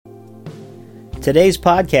Today's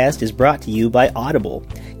podcast is brought to you by Audible.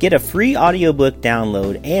 Get a free audiobook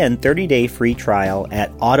download and 30-day free trial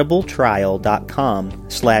at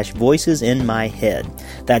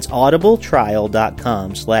audibletrial.com/voicesinmyhead. That's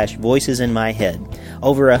audibletrial.com/voicesinmyhead.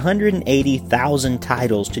 Over 180,000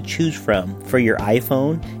 titles to choose from for your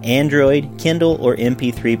iPhone, Android, Kindle, or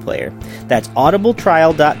MP3 player. That's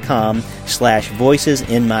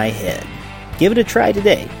audibletrial.com/voicesinmyhead. Give it a try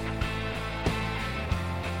today.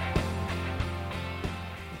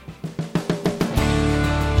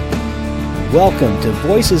 Welcome to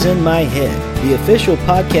Voices in My Head, the official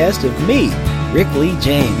podcast of me, Rick Lee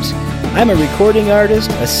James. I'm a recording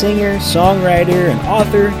artist, a singer, songwriter, an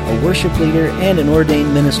author, a worship leader, and an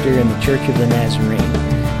ordained minister in the Church of the Nazarene.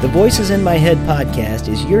 The Voices in My Head podcast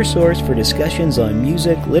is your source for discussions on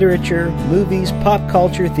music, literature, movies, pop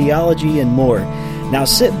culture, theology, and more. Now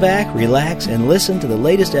sit back, relax, and listen to the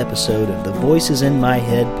latest episode of the Voices in My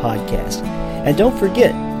Head podcast. And don't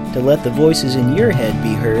forget to let the voices in your head be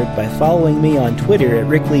heard by following me on Twitter at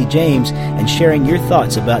Rick Lee James and sharing your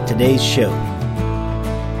thoughts about today's show.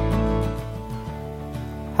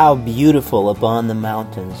 How beautiful upon the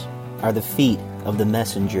mountains are the feet of the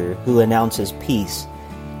messenger who announces peace,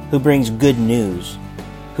 who brings good news,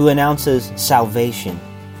 who announces salvation,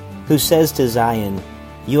 who says to Zion,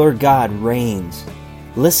 "Your God reigns."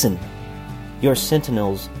 Listen, your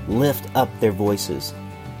sentinels lift up their voices.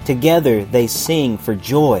 Together they sing for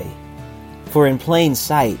joy, for in plain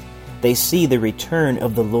sight they see the return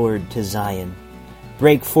of the Lord to Zion.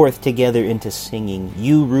 Break forth together into singing,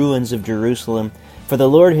 you ruins of Jerusalem, for the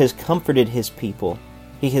Lord has comforted his people.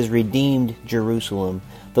 He has redeemed Jerusalem.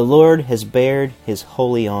 The Lord has bared his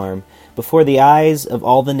holy arm. Before the eyes of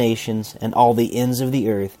all the nations and all the ends of the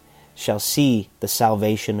earth shall see the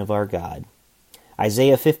salvation of our God.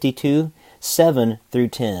 Isaiah 52, 7 through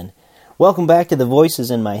 10. Welcome back to the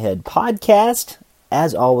Voices in My Head podcast.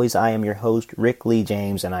 As always, I am your host, Rick Lee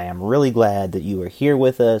James, and I am really glad that you are here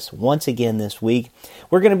with us once again this week.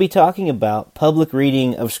 We're going to be talking about public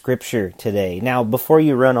reading of Scripture today. Now, before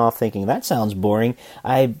you run off thinking, that sounds boring,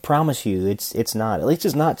 I promise you it's not. At least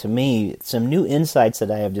it's not to me. Some new insights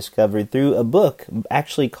that I have discovered through a book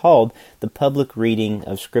actually called The Public Reading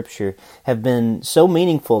of Scripture have been so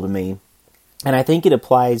meaningful to me. And I think it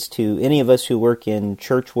applies to any of us who work in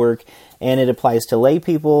church work, and it applies to lay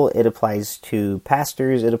people, it applies to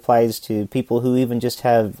pastors, it applies to people who even just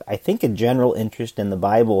have, I think, a general interest in the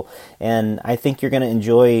Bible. And I think you're going to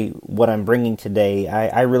enjoy what I'm bringing today.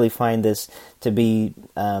 I really find this to be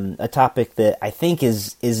a topic that I think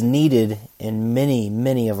is needed in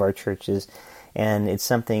many of our churches. And it's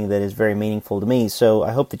something that is very meaningful to me. So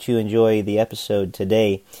I hope that you enjoy the episode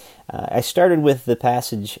today. I started with the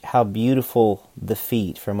passage, "How Beautiful the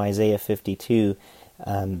Feet," from Isaiah 52,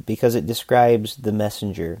 because it describes the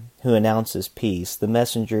messenger who announces peace, the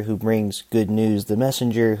messenger who brings good news, the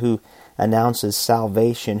messenger who announces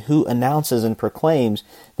salvation, who announces and proclaims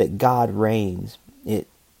that God reigns. It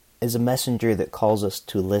is a messenger that calls us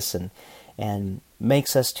to listen and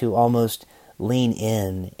makes us to almost lean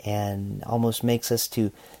in and almost makes us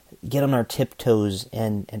to get on our tiptoes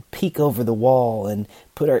and peek over the wall and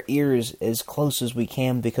put our ears as close as we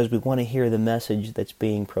can because we want to hear the message that's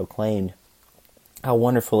being proclaimed. How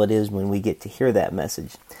wonderful it is when we get to hear that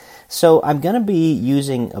message. So I'm going to be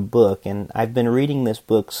using a book, and I've been reading this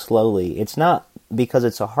book slowly. It's not because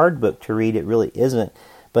it's a hard book to read, it really isn't,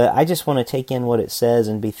 but I just want to take in what it says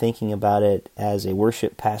and be thinking about it as a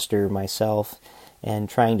worship pastor myself and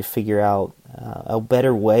trying to figure out a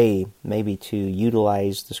better way maybe to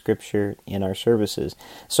utilize the Scripture in our services.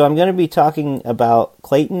 So I'm going to be talking about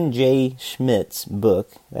Clayton J. Schmidt's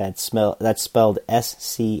book. That's spelled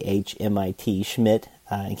S-C-H-M-I-T, Schmidt,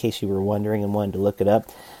 in case you were wondering and wanted to look it up.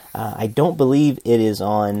 I don't believe it is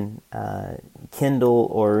on Kindle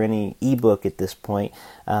or any ebook at this point.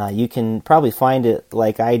 You can probably find it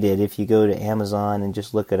like I did if you go to Amazon and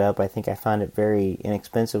just look it up. I think I found it very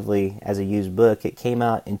inexpensively as a used book. It came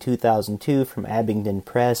out in 2002 from Abingdon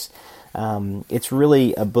Press. It's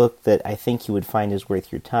really a book that I think you would find is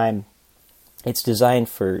worth your time. It's designed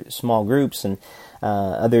for small groups and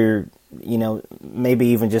other, maybe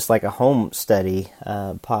even just like a home study,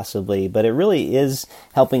 possibly. But it really is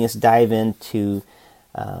helping us dive into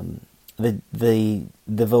the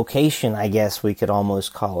vocation, I guess we could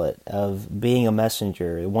almost call it, of being a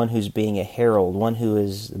messenger, one who's being a herald, one who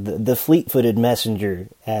is the fleet-footed messenger,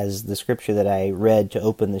 as the scripture that I read to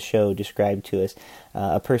open the show described to us.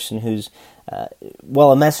 A person who's, a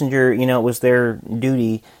messenger, it was their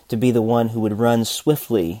duty to be the one who would run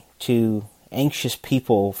swiftly to anxious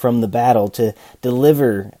people from the battle to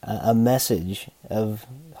deliver a message of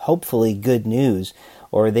hopefully good news,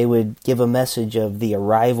 or they would give a message of the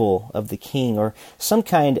arrival of the king, or some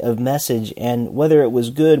kind of message, and whether it was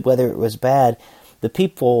good, whether it was bad, the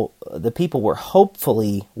people were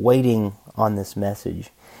hopefully waiting on this message.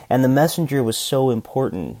 And the messenger was so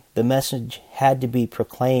important. The message had to be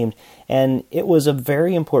proclaimed, and it was a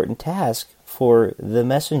very important task for the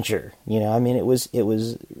messenger. It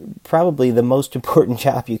was probably the most important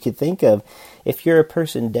job you could think of. If you're a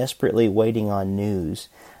person desperately waiting on news,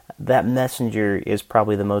 that messenger is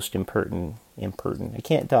probably the most important. I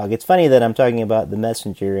can't talk. It's funny that I'm talking about the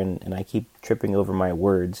messenger and I keep tripping over my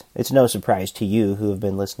words. It's no surprise to you who have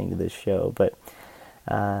been listening to this show, but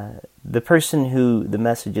the person who the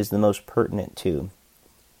message is the most pertinent to,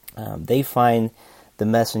 they find the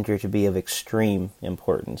messenger to be of extreme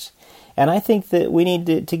importance. And I think that we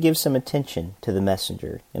need to give some attention to the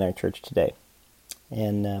messenger in our church today.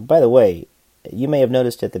 And by the way, you may have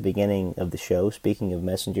noticed at the beginning of the show, speaking of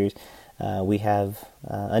messengers, we have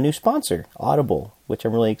a new sponsor, Audible, which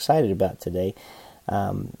I'm really excited about today.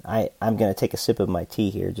 I'm going to take a sip of my tea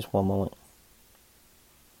here, just one moment.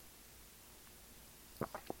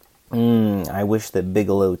 I wish that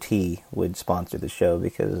Bigelow Tea would sponsor the show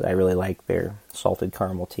because I really like their salted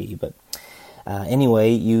caramel tea. But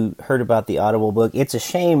anyway, you heard about the Audible book. It's a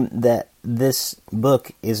shame that this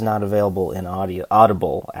book is not available in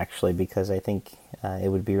Audible, actually, because I think it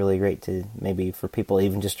would be really great to maybe for people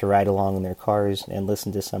even just to ride along in their cars and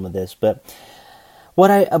listen to some of this. But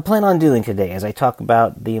what I plan on doing today, as I talk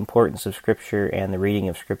about the importance of Scripture and the reading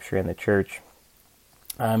of Scripture in the church,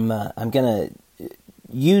 I'm going to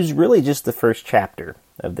use really just the first chapter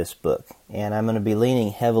of this book, and I'm going to be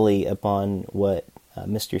leaning heavily upon what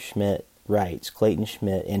Mr. Schmidt writes, Clayton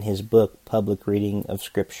Schmidt, in his book, Public Reading of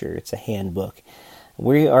Scripture. It's a handbook.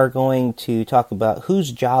 We are going to talk about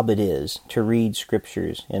whose job it is to read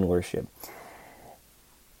Scriptures in worship.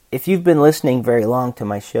 If you've been listening very long to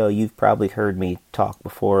my show, you've probably heard me talk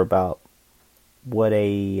before about what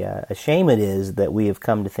a shame it is that we have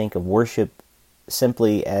come to think of worship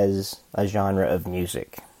simply as a genre of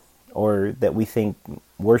music, or that we think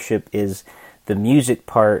worship is the music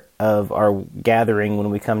part of our gathering when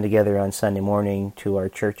we come together on Sunday morning to our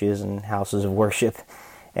churches and houses of worship,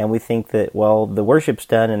 and we think that, well, the worship's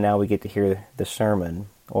done and now we get to hear the sermon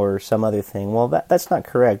or some other thing. Well, that's not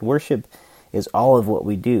correct. Worship is all of what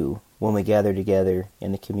we do when we gather together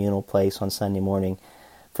in the communal place on Sunday morning.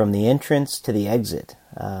 From the entrance to the exit,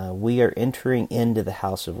 we are entering into the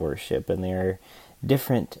house of worship, and there are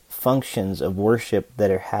different functions of worship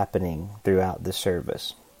that are happening throughout the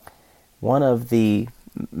service. One of the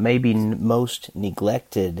maybe most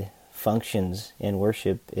neglected functions in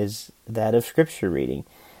worship is that of Scripture reading.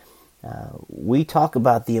 We talk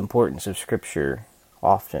about the importance of Scripture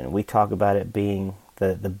often. We talk about it being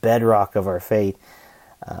the bedrock of our faith.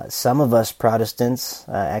 Some of us Protestants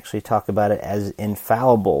actually talk about it as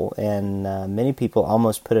infallible, and many people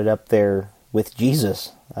almost put it up there with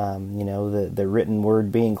Jesus, the written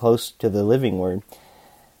word being close to the living word.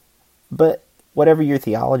 But whatever your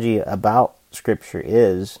theology about Scripture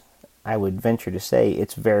is, I would venture to say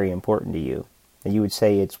it's very important to you. And you would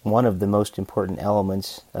say it's one of the most important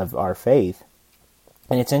elements of our faith.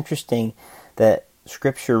 And it's interesting that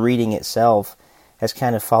Scripture reading itself has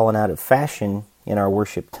kind of fallen out of fashion in our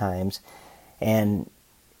worship times. And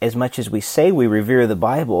as much as we say we revere the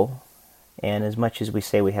Bible, and as much as we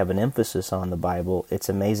say we have an emphasis on the Bible, it's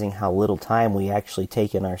amazing how little time we actually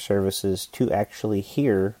take in our services to actually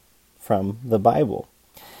hear from the Bible.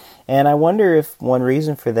 And I wonder if one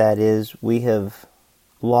reason for that is we have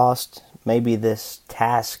lost maybe this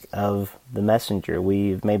task of the messenger.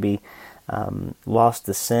 We've maybe lost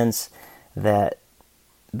the sense that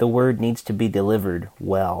the word needs to be delivered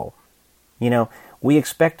well. We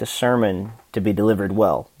expect a sermon to be delivered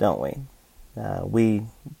well, don't we? We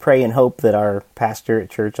pray and hope that our pastor at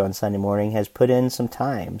church on Sunday morning has put in some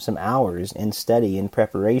time, some hours in study, in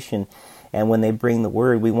preparation, and when they bring the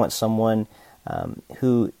word, we want someone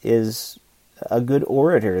who is a good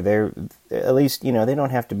orator. They're at least, they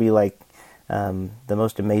don't have to be like the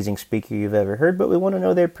most amazing speaker you've ever heard, but we want to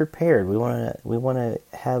know they're prepared. We want to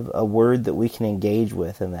have a word that we can engage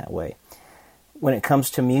with in that way. When it comes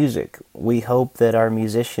to music, we hope that our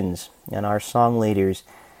musicians and our song leaders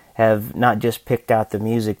have not just picked out the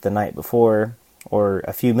music the night before or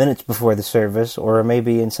a few minutes before the service, or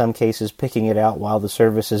maybe in some cases picking it out while the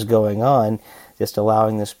service is going on, just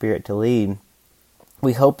allowing the Spirit to lead.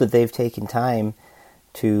 We hope that they've taken time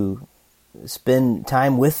to spend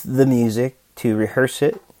time with the music, to rehearse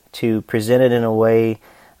it, to present it in a way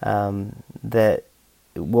that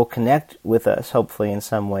will connect with us, hopefully in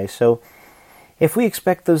some way. So if we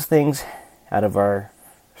expect those things out of our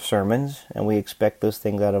sermons, and we expect those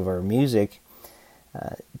things out of our music.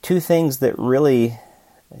 Two things that really,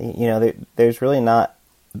 there's really not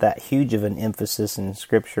that huge of an emphasis in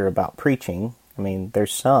Scripture about preaching. I mean,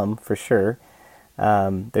 there's some, for sure.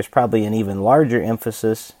 There's probably an even larger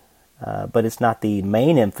emphasis, but it's not the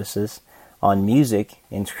main emphasis on music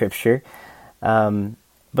in Scripture.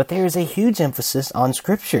 But there is a huge emphasis on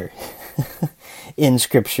Scripture in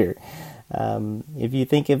Scripture. If you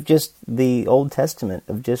think of just the Old Testament,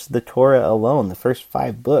 of just the Torah alone, the first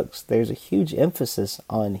 5 books, there's a huge emphasis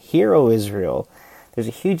on "Hear, O Israel." There's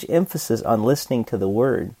a huge emphasis on listening to the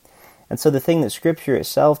Word. And so the thing that Scripture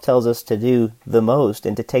itself tells us to do the most,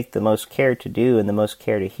 and to take the most care to do and the most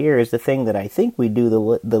care to hear, is the thing that I think we do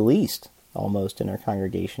the least, almost, in our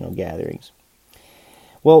congregational gatherings.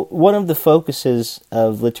 Well, one of the focuses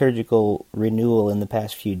of liturgical renewal in the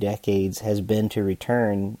past few decades has been to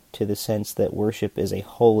return to the sense that worship is a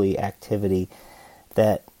holy activity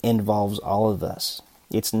that involves all of us.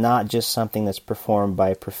 It's not just something that's performed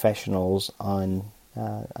by professionals on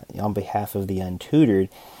behalf of the untutored.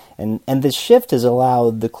 And this shift has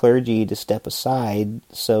allowed the clergy to step aside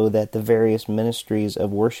so that the various ministries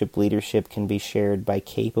of worship leadership can be shared by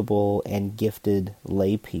capable and gifted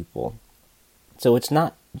lay people. So it's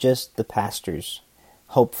not just the pastors,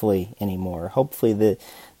 hopefully, anymore. Hopefully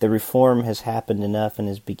the reform has happened enough and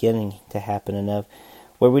is beginning to happen enough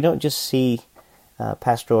where we don't just see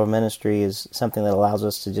pastoral ministry as something that allows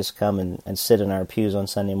us to just come and sit in our pews on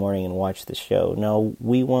Sunday morning and watch the show. No,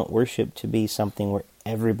 we want worship to be something where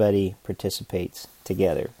everybody participates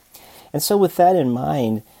together. And so with that in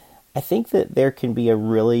mind, I think that there can be a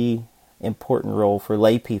really important role for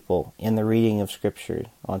lay people in the reading of Scripture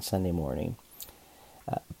on Sunday morning.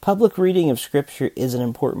 Public reading of Scripture is an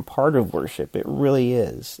important part of worship. It really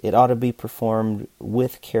is. It ought to be performed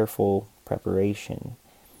with careful preparation.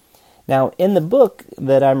 Now, in the book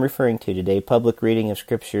that I'm referring to today, Public Reading of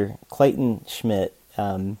Scripture, Clayton Schmidt,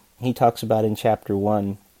 he talks about in chapter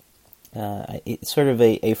 1, it's sort of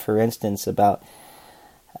a for instance about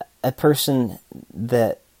a person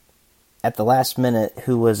that at the last minute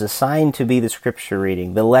who was assigned to be the Scripture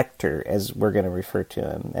reading, the lector, as we're going to refer to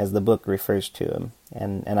him, as the book refers to him.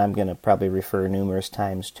 And I'm going to probably refer numerous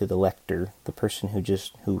times to the lector, the person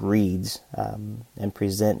who reads and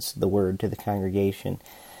presents the word to the congregation.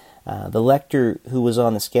 The lector who was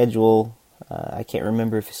on the schedule, I can't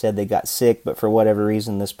remember if he said they got sick, but for whatever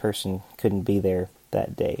reason this person couldn't be there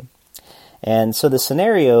that day. And so the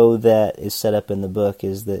scenario that is set up in the book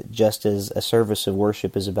is that just as a service of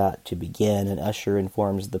worship is about to begin, an usher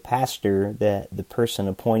informs the pastor that the person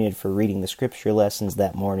appointed for reading the Scripture lessons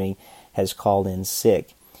that morning has called in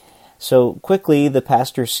sick. So quickly the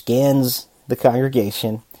pastor scans the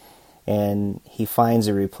congregation and he finds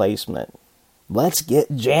a replacement. "Let's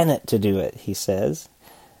get Janet to do it," he says.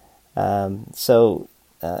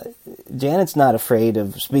 Janet's not afraid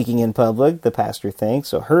of speaking in public, the pastor thinks,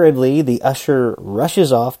 so hurriedly the usher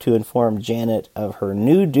rushes off to inform Janet of her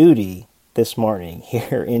new duty this morning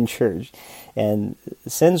here in church and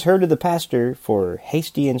sends her to the pastor for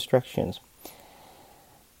hasty instructions.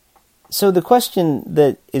 So the question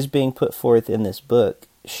that is being put forth in this book,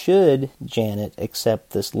 should Janet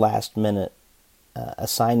accept this last-minute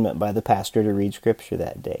assignment by the pastor to read Scripture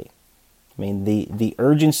that day? I mean, the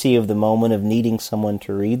urgency of the moment of needing someone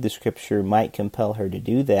to read the Scripture might compel her to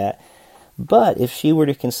do that, but if she were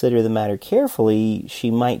to consider the matter carefully,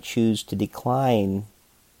 she might choose to decline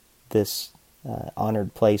this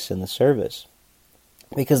honored place in the service.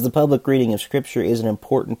 Because the public reading of Scripture is an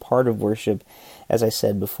important part of worship, as I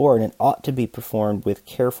said before, and it ought to be performed with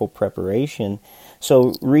careful preparation.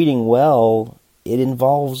 So reading well, it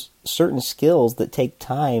involves certain skills that take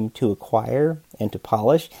time to acquire and to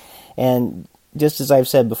polish. And just as I've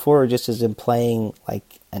said before, just as in playing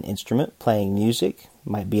like an instrument, playing music,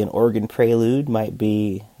 might be an organ prelude, might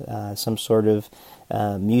be some sort of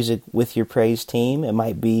music with your praise team, it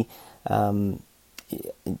might be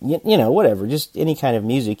whatever, just any kind of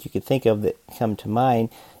music you could think of that come to mind.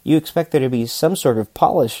 You expect there to be some sort of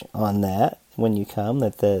polish on that when you come,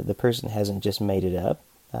 that the person hasn't just made it up.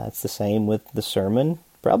 It's the same with the sermon,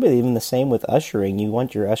 probably even the same with ushering. You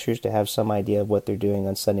want your ushers to have some idea of what they're doing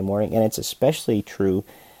on Sunday morning, and it's especially true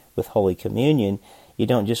with Holy Communion. You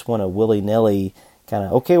don't just want to willy-nilly kind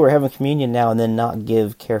of, okay, we're having communion now, and then not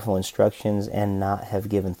give careful instructions and not have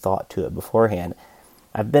given thought to it beforehand.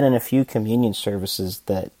 I've been in a few communion services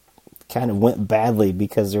that kind of went badly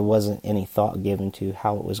because there wasn't any thought given to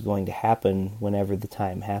how it was going to happen whenever the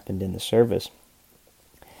time happened in the service.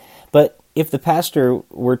 But if the pastor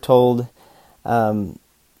were told, that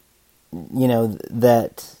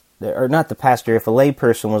or not the pastor, if a lay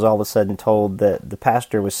person was all of a sudden told that the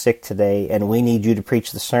pastor was sick today and we need you to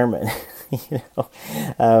preach the sermon,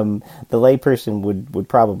 the lay person would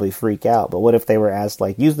probably freak out. But what if they were asked,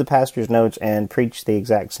 like, use the pastor's notes and preach the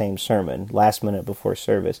exact same sermon last minute before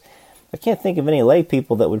service? I can't think of any lay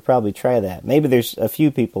people that would probably try that. Maybe there's a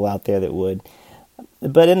few people out there that would.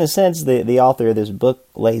 But in a sense, the author of this book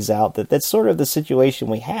lays out that that's sort of the situation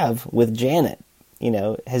we have with Janet.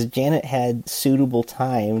 Has Janet had suitable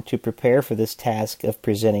time to prepare for this task of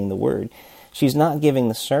presenting the word? She's not giving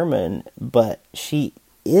the sermon, but she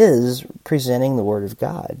is presenting the word of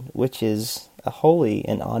God, which is a holy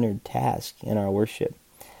and honored task in our worship.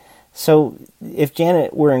 So if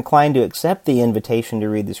Janet were inclined to accept the invitation to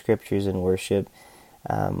read the scriptures in worship,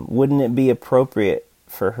 wouldn't it be appropriate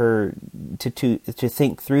for her to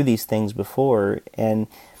think through these things before? And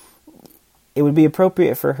it would be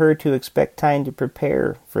appropriate for her to expect time to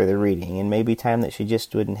prepare for the reading, and maybe time that she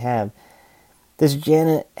just wouldn't have. Does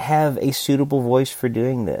Janet have a suitable voice for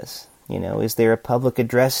doing this? Is there a public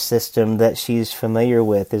address system that she's familiar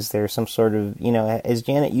with? Is there some sort of, is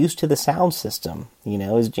Janet used to the sound system?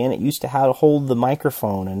 Is Janet used to how to hold the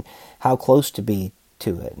microphone and how close to be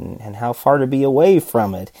to it and how far to be away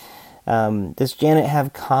from it? Does Janet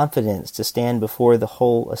have confidence to stand before the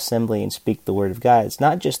whole assembly and speak the word of God? It's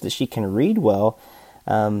not just that she can read well,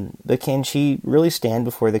 but can she really stand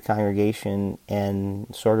before the congregation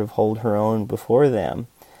and sort of hold her own before them?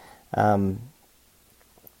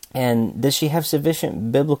 And does she have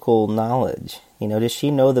sufficient biblical knowledge? Does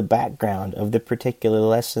she know the background of the particular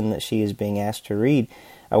lesson that she is being asked to read?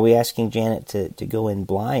 Are we asking Janet to go in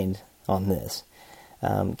blind on this?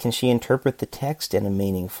 Can she interpret the text in a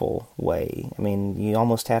meaningful way? I mean, you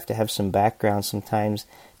almost have to have some background sometimes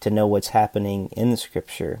to know what's happening in the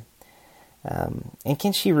scripture. And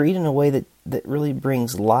can she read in a way that really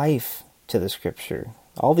brings life to the scripture?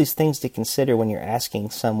 All these things to consider when you're asking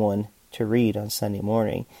someone to read on Sunday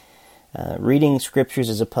morning. Reading scriptures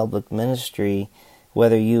is a public ministry.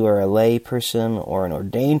 Whether you are a lay person or an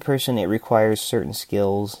ordained person, it requires certain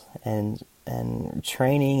skills and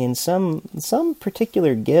training and some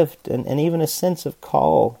particular gift and even a sense of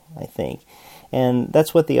call, I think. And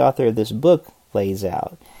that's what the author of this book lays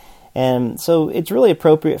out. And so it's really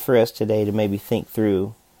appropriate for us today to maybe think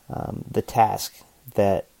through the task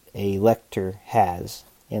that a lector has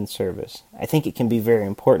in service. I think it can be very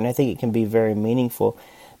important. I think it can be very meaningful.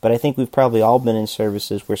 But I think we've probably all been in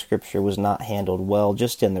services where Scripture was not handled well,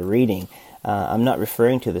 just in the reading. I'm not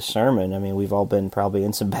referring to the sermon. I mean, we've all been probably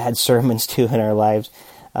in some bad sermons too in our lives.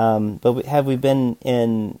 But have we been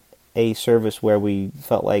in a service where we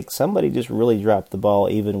felt like somebody just really dropped the ball,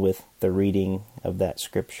 even with the reading of that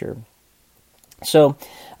Scripture? So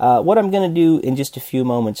what I'm going to do in just a few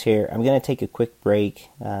moments here, I'm going to take a quick break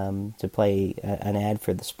to play an ad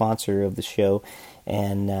for the sponsor of the show.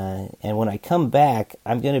 And when I come back,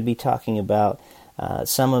 I'm going to be talking about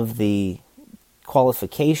some of the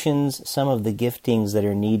qualifications, some of the giftings that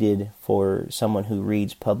are needed for someone who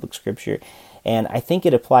reads public Scripture. And I think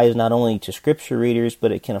it applies not only to Scripture readers,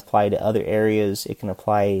 but it can apply to other areas. It can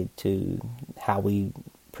apply to how we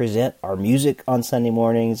present our music on Sunday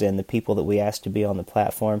mornings and the people that we ask to be on the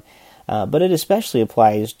platform. But it especially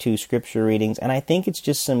applies to Scripture readings, and I think it's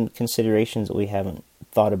just some considerations that we haven't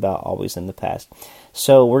thought about always in the past.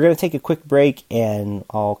 So we're going to take a quick break, and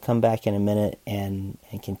I'll come back in a minute and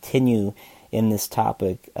continue in this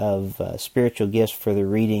topic of spiritual gifts for the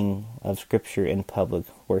reading of Scripture in public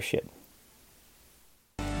worship.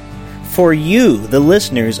 For you, the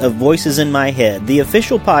listeners of Voices in My Head, the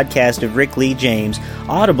official podcast of Rick Lee James,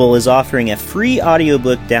 Audible is offering a free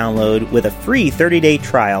audiobook download with a free 30-day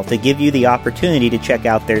trial to give you the opportunity to check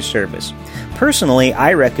out their service. Personally,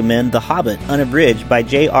 I recommend The Hobbit Unabridged by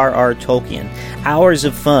J.R.R. Tolkien. Hours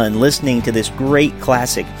of fun listening to this great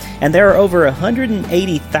classic, and there are over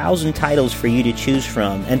 180,000 titles for you to choose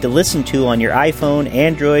from and to listen to on your iPhone,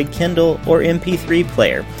 Android, Kindle, or MP3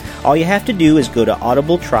 player. All you have to do is go to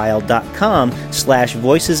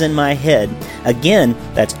audibletrial.com/voicesinmyhead. Again,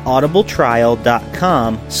 that's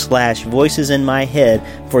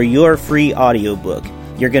audibletrial.com/voicesinmyhead for your free audiobook.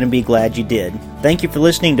 You're going to be glad you did. Thank you for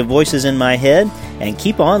listening to Voices in My Head, and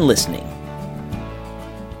keep on listening.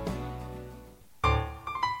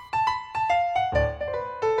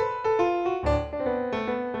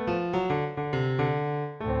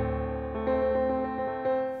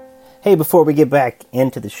 Hey, before we get back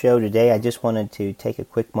into the show today, I just wanted to take a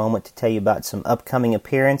quick moment to tell you about some upcoming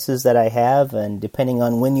appearances that I have, and depending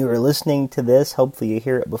on when you are listening to this, hopefully you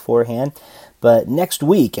hear it beforehand. But next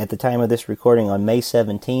week, at the time of this recording, on May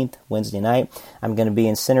 17th, Wednesday night, I'm going to be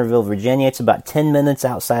in Centerville, Virginia. It's about 10 minutes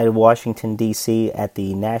outside of Washington, D.C. at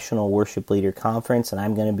the National Worship Leader Conference, and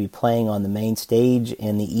I'm going to be playing on the main stage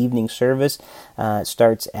in the evening service. It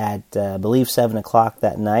starts at, I believe, 7 o'clock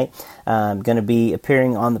that night. I'm going to be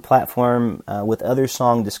appearing on the platform with other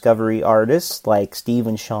song discovery artists like Steve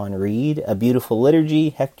and Sean Reed, A Beautiful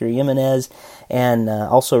Liturgy, Hector Jimenez, and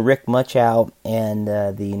also Rick Muchow and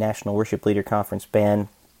the National Worship Leader Conference Band.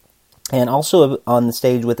 And also on the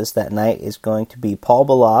stage with us that night is going to be Paul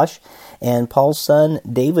Balash and Paul's son,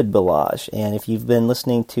 David Balash. And if you've been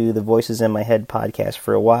listening to the Voices in My Head podcast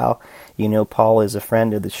for a while, you know Paul is a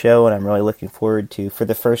friend of the show, and I'm really looking forward to, for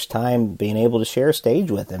the first time, being able to share a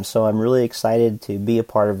stage with him. So I'm really excited to be a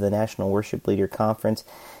part of the National Worship Leader Conference.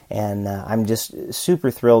 And I'm just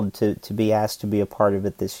super thrilled to be asked to be a part of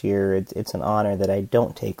it this year. It's an honor that I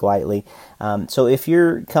don't take lightly. So if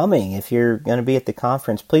you're coming, if you're going to be at the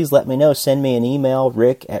conference, please let me know. Send me an email,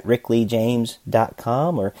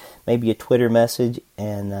 rick@rickleejames.com, or maybe a Twitter message.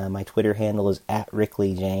 And my Twitter handle is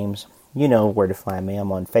 @rickleejames. You know where to find me.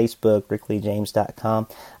 I'm on Facebook, rickleejames.com.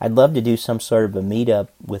 I'd love to do some sort of a meetup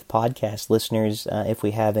with podcast listeners if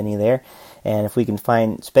we have any there. And if we can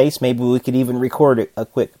find space, maybe we could even record a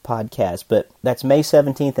quick podcast. But that's May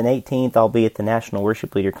 17th and 18th. I'll be at the National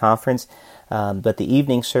Worship Leader Conference. But the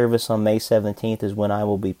evening service on May 17th is when I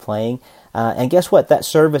will be playing. And guess what? That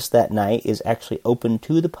service that night is actually open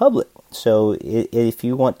to the public. So if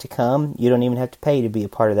you want to come, you don't even have to pay to be a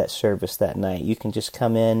part of that service that night. You can just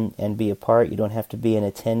come in and be a part. You don't have to be an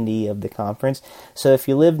attendee of the conference. So if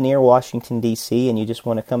you live near Washington, D.C., and you just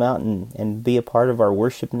want to come out and be a part of our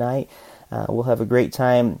worship night, we'll have a great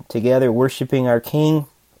time together worshiping our King.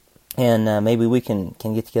 And maybe we can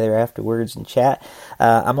get together afterwards and chat.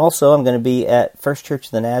 I'm going to be at First Church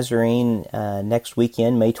of the Nazarene next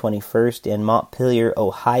weekend, May 21st, in Montpelier,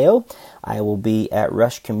 Ohio. I will be at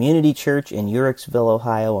Rush Community Church in Uhrichsville,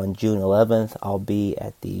 Ohio on June 11th. I'll be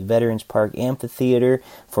at the Veterans Park Amphitheater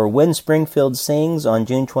for When Springfield Sings on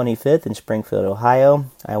June 25th in Springfield, Ohio.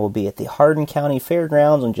 I will be at the Hardin County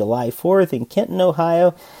Fairgrounds on July 4th in Kenton,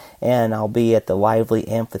 Ohio. And I'll be at the Lively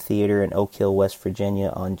Amphitheater in Oak Hill, West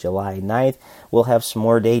Virginia on July 9th. We'll have some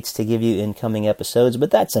more dates to give you in coming episodes,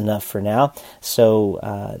 but that's enough for now. So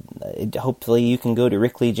hopefully you can go to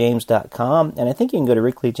rickleejames.com, and I think you can go to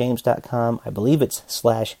rickleejames.com, I believe it's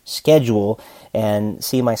 /schedule, and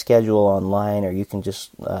see my schedule online, or you can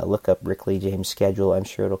just look up Rick Lee James schedule. I'm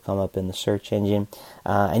sure it'll come up in the search engine.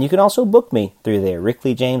 And you can also book me through there,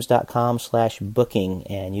 rickleejames.com/booking,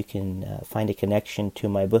 and you can find a connection to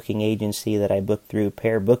my booking agency that I book through,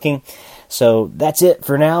 Pair Booking. So that's it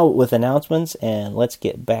for now with announcements, and let's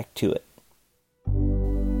get back to it.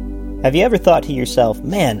 Have you ever thought to yourself,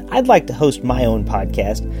 man, I'd like to host my own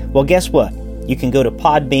podcast? Well, guess what? You can go to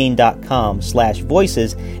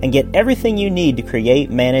podbean.com/voices and get everything you need to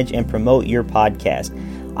create, manage, and promote your podcast.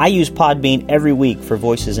 I use Podbean every week for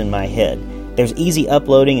Voices in My Head. There's easy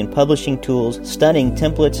uploading and publishing tools, stunning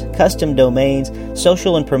templates, custom domains,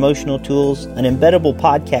 social and promotional tools, an embeddable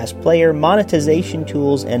podcast player, monetization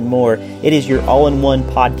tools, and more. It is your all-in-one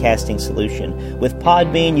podcasting solution. With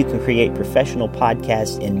Podbean, you can create professional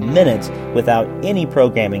podcasts in minutes without any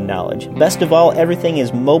programming knowledge. Best of all, everything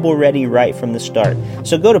is mobile-ready right from the start.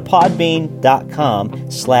 So go to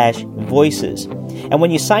podbean.com/voices. And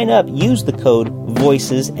when you sign up, use the code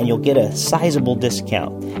VOICES and you'll get a sizable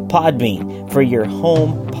discount. Podbean, for your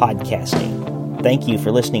home podcasting. Thank you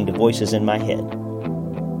for listening to Voices in My Head.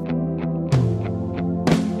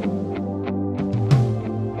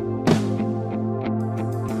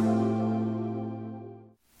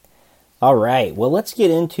 All right, well, let's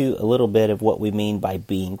get into a little bit of what we mean by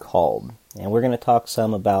being called. And we're going to talk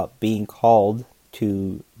some about being called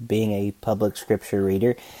to being a public scripture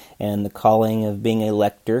reader and the calling of being a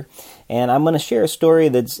lector. And I'm going to share a story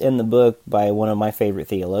that's in the book by one of my favorite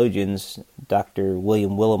theologians, Dr.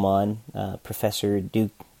 William Willimon, professor at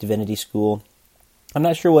Duke Divinity School. I'm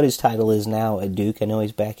not sure what his title is now at Duke. I know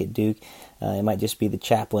he's back at Duke. It might just be the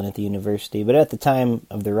chaplain at the university. But at the time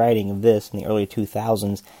of the writing of this, in the early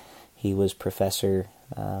 2000s, he was professor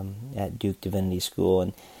at Duke Divinity School.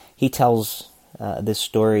 And he tells this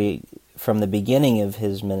story from the beginning of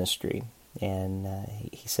his ministry. And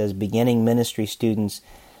he says, beginning ministry students...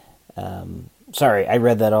 sorry, I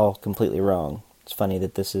read that all completely wrong. It's funny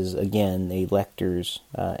that this is, again, a lector's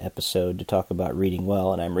episode to talk about reading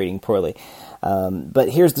well, and I'm reading poorly. But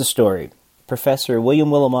here's the story. Professor William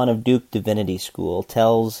Willimon of Duke Divinity School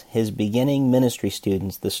tells his beginning ministry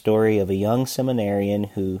students the story of a young seminarian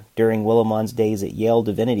who, during Willimon's days at Yale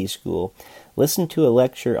Divinity School, listened to a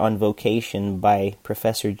lecture on vocation by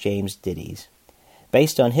Professor James Dittes.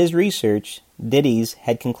 Based on his research, Dittes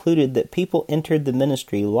had concluded that people entered the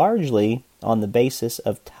ministry largely on the basis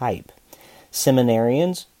of type.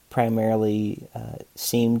 Seminarians primarily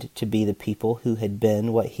seemed to be the people who had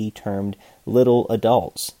been what he termed little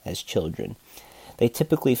adults as children. They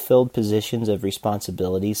typically filled positions of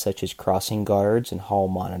responsibility such as crossing guards and hall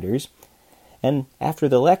monitors. And after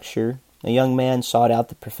the lecture, a young man sought out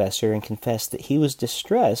the professor and confessed that he was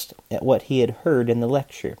distressed at what he had heard in the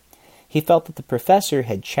lecture. He felt that the professor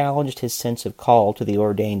had challenged his sense of call to the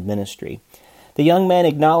ordained ministry. The young man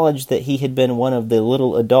acknowledged that he had been one of the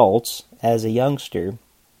little adults as a youngster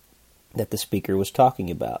that the speaker was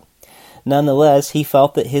talking about. Nonetheless, he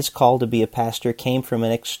felt that his call to be a pastor came from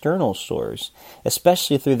an external source,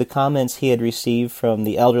 especially through the comments he had received from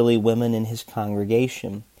the elderly women in his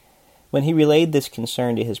congregation. When he relayed this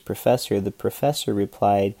concern to his professor, the professor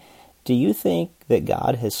replied, "Do you think that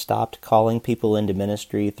God has stopped calling people into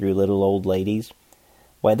ministry through little old ladies?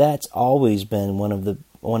 Why, that's always been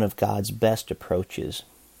one of God's best approaches."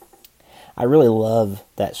 I really love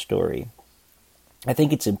that story. I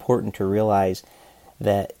think it's important to realize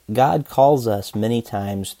that God calls us many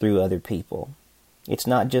times through other people. It's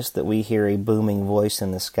not just that we hear a booming voice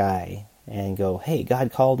in the sky and go, "Hey,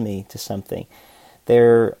 God called me to something."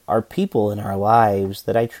 There are people in our lives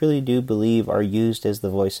that I truly do believe are used as the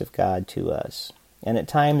voice of God to us. And at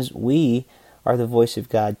times we are the voice of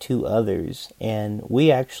God to others, and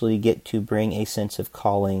we actually get to bring a sense of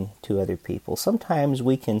calling to other people. Sometimes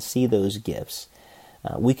we can see those gifts.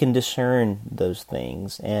 We can discern those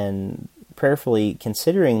things, and prayerfully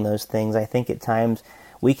considering those things, I think at times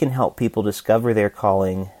we can help people discover their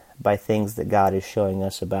calling by things that God is showing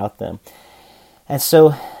us about them. And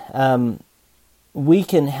so we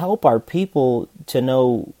can help our people to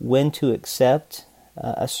know when to accept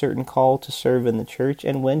a certain call to serve in the church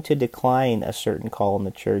and when to decline a certain call in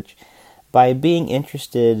the church by being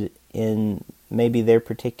interested in maybe their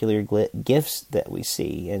particular gifts that we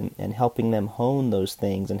see and helping them hone those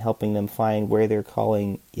things and helping them find where their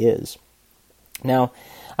calling is. Now,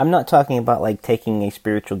 I'm not talking about like taking a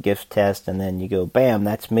spiritual gifts test and then you go, bam,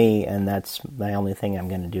 that's me and that's my only thing I'm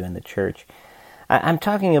going to do in the church. I'm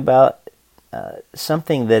talking about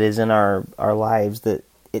something that is in our lives that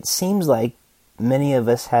it seems like many of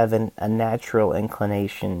us have a natural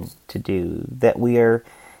inclination to do, that we are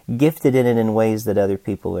gifted in it in ways that other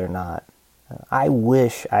people are not. I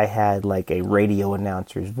wish I had like a radio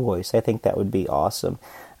announcer's voice. I think that would be awesome.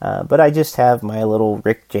 But I just have my little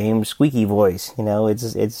Rick James squeaky voice. You know, it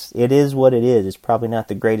is what it is. It's probably not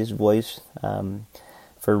the greatest voice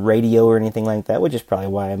for radio or anything like that, which is probably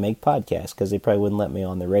why I make podcasts, because they probably wouldn't let me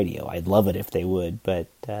on the radio. I'd love it if they would, but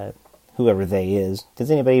whoever they is.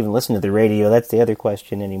 Does anybody even listen to the radio? That's the other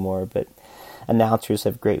question anymore, but announcers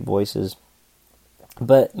have great voices.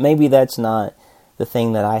 But maybe that's not the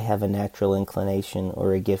thing that I have a natural inclination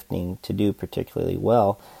or a gifting to do particularly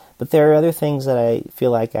well. But there are other things that I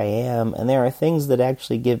feel like I am, and there are things that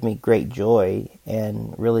actually give me great joy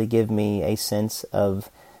and really give me a sense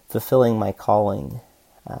of fulfilling my calling.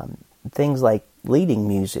 Things like leading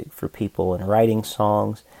music for people and writing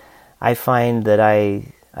songs. I find that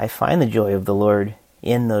I find the joy of the Lord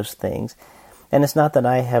in those things. And it's not that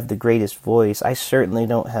I have the greatest voice. I certainly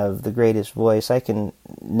don't have the greatest voice. I can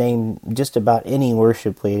name just about any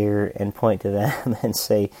worship leader and point to them and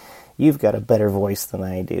say, "You've got a better voice than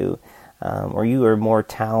I do," or "You are more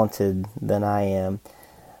talented than I am."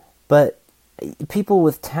 But people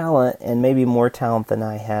with talent, and maybe more talent than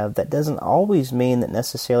I have, that doesn't always mean that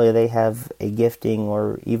necessarily they have a gifting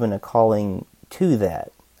or even a calling to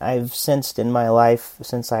that. I've sensed in my life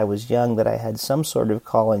since I was young that I had some sort of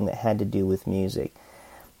calling that had to do with music.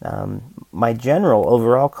 My general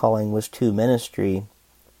overall calling was to ministry,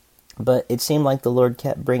 but it seemed like the Lord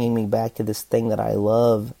kept bringing me back to this thing that I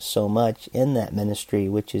love so much in that ministry,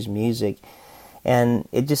 which is music. And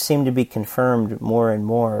it just seemed to be confirmed more and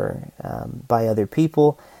more by other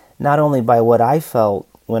people, not only by what I felt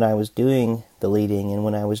when I was doing the leading and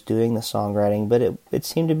when I was doing the songwriting, but it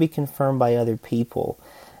seemed to be confirmed by other people.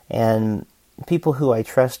 And people who I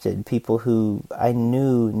trusted, people who I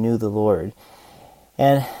knew the Lord.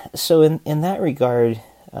 And so in that regard,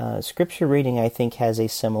 Scripture reading, I think, has a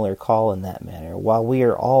similar call in that manner. While we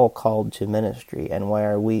are all called to ministry, and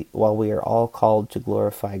while we are all called to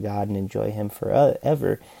glorify God and enjoy Him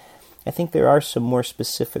forever, I think there are some more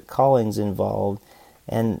specific callings involved,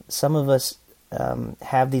 and some of us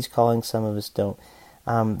have these callings, some of us don't.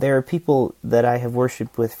 There are people that I have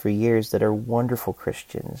worshiped with for years that are wonderful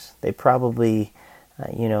Christians. They probably,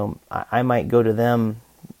 I might go to them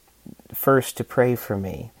first to pray for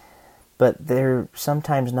me, but they're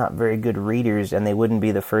sometimes not very good readers, and they wouldn't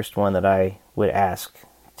be the first one that I would ask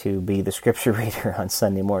to be the scripture reader on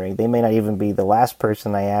Sunday morning. They may not even be the last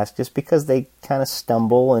person I ask, just because they kind of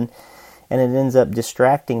stumble, and it ends up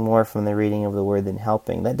distracting more from the reading of the Word than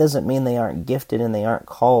helping. That doesn't mean they aren't gifted and they aren't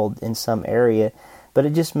called in some area, but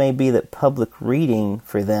it just may be that public reading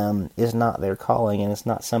for them is not their calling, and it's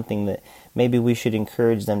not something that maybe we should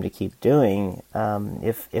encourage them to keep doing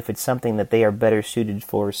if it's something that they are better suited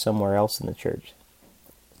for somewhere else in the church.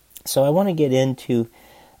 So I want to get into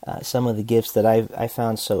some of the gifts that I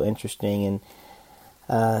found so interesting,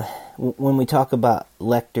 and when we talk about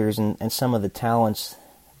lectors and some of the talents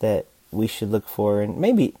that we should look for, and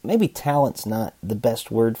maybe talent's not the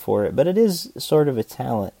best word for it, but it is sort of a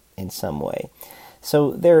talent in some way.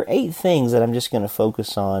 So there are 8 things that I'm just going to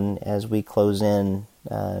focus on as we close in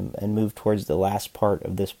and move towards the last part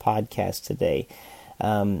of this podcast today.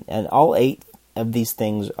 And all 8 of these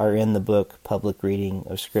things are in the book Public Reading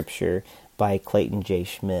of Scripture by Clayton J.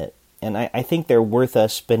 Schmidt. And I think they're worth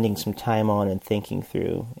us spending some time on and thinking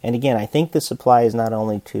through. And again, I think this applies not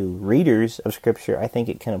only to readers of Scripture, I think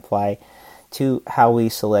it can apply to how we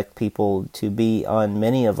select people to be on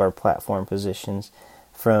many of our platform positions,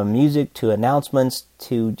 from music to announcements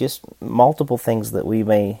to just multiple things that we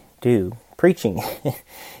may do, preaching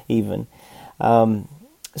even.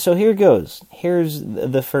 So here goes. Here's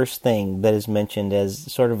the first thing that is mentioned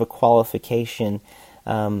as sort of a qualification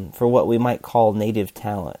for what we might call native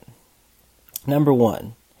talent. Number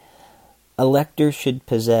 1, a lector should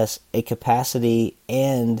possess a capacity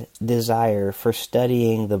and desire for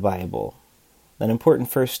studying the Bible. An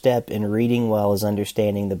important first step in reading well is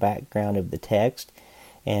understanding the background of the text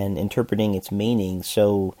and interpreting its meaning.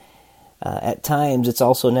 So at times it's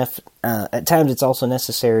also necessary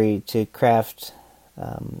to craft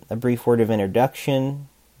a brief word of introduction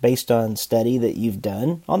based on study that you've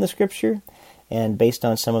done on the Scripture, and based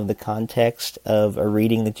on some of the context of a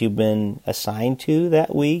reading that you've been assigned to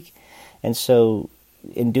that week. And so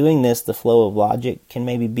in doing this, the flow of logic can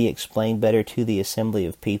maybe be explained better to the assembly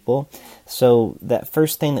of people. So that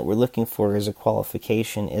first thing that we're looking for as a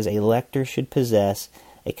qualification is a lector should possess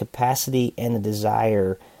a capacity and a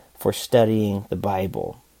desire for studying the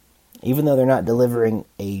Bible. Even though they're not delivering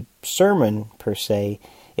a sermon per se,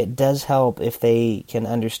 it does help if they can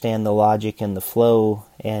understand the logic and the flow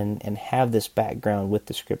and have this background with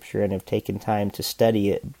the Scripture and have taken time to study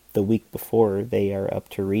it the week before they are up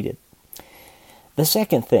to read it. The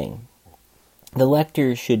second thing, the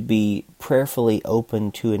lector should be prayerfully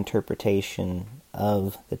open to interpretation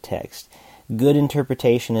of the text. Good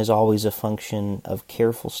interpretation is always a function of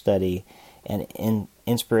careful study and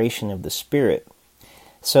inspiration of the Spirit.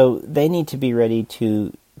 So they need to be ready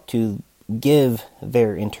to give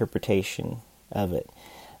their interpretation of it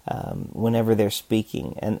whenever they're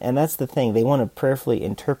speaking. And that's the thing. They want to prayerfully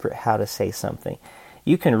interpret how to say something.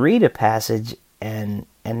 You can read a passage and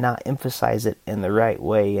not emphasize it in the right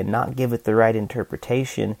way and not give it the right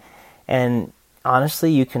interpretation. And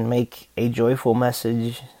honestly, you can make a joyful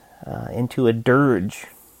message into a dirge,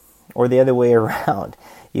 or the other way around.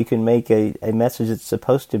 You can make a message that's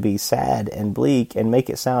supposed to be sad and bleak and make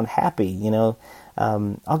it sound happy,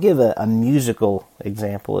 I'll give a musical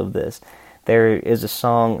example of this. There is a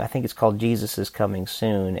song, I think it's called Jesus is Coming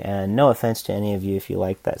Soon, and no offense to any of you if you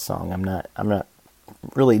like that song. I'm not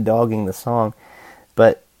really dogging the song,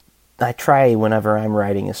 but I try whenever I'm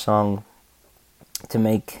writing a song to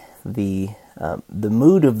make the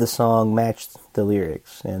mood of the song match the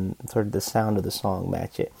lyrics and sort of the sound of the song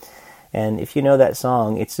match it. And if you know that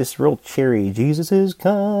song, it's this real cheery, Jesus is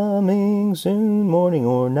coming soon, morning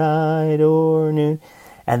or night or noon.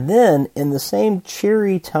 And then, in the same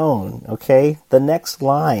cheery tone, okay, the next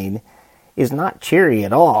line is not cheery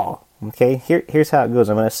at all. Okay, here's how it goes.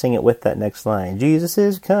 I'm going to sing it with that next line. Jesus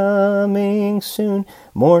is coming soon,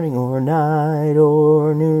 morning or night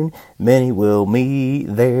or noon. Many will meet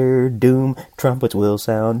their doom. Trumpets will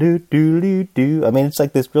sound, do-do-do-do. I mean, it's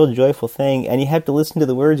like this real joyful thing, and you have to listen to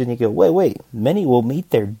the words, and you go, wait, many will meet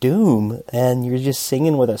their doom. And you're just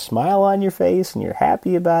singing with a smile on your face, and you're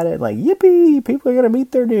happy about it, like, yippee, people are going to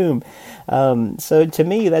meet their doom. So to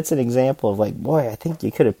me, that's an example of like, boy, I think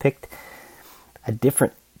you could have picked a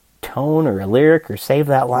different tone or a lyric or save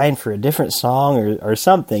that line for a different song or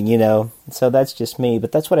something, So that's just me,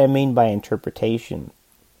 but that's what I mean by interpretation.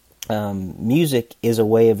 Music is a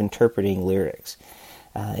way of interpreting lyrics.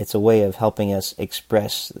 It's a way of helping us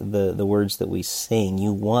express the words that we sing.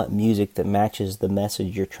 You want music that matches the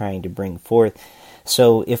message you're trying to bring forth.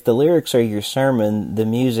 So if the lyrics are your sermon, the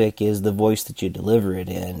music is the voice that you deliver it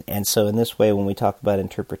in. And so in this way, when we talk about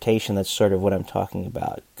interpretation, that's sort of what I'm talking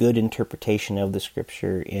about. Good interpretation of the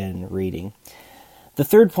Scripture in reading. The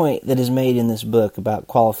third point that is made in this book about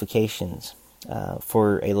qualifications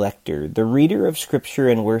for a lector: the reader of Scripture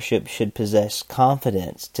and worship should possess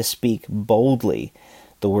confidence to speak boldly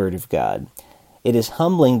the Word of God. It is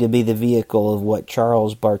humbling to be the vehicle of what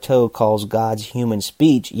Charles Barteau calls God's human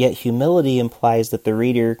speech, yet humility implies that the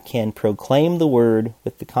reader can proclaim the Word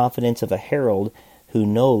with the confidence of a herald who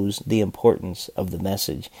knows the importance of the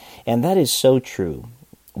message. And that is so true.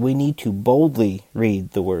 We need to boldly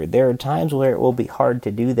read the Word. There are times where it will be hard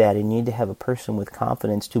to do that, and you need to have a person with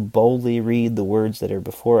confidence to boldly read the words that are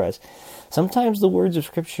before us. Sometimes the words of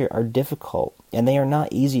Scripture are difficult, and they are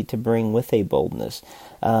not easy to bring with a boldness.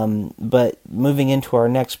 But moving into our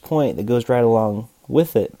next point that goes right along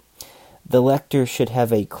with it, the lector should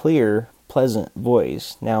have a clear, pleasant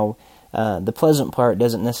voice. Now, the pleasant part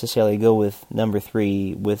doesn't necessarily go with number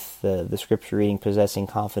 3, with the Scripture reading, possessing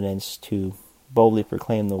confidence to boldly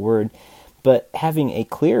proclaim the Word, but having a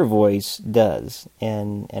clear voice does,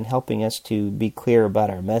 and helping us to be clear about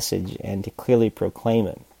our message and to clearly proclaim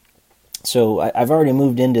it. So I've already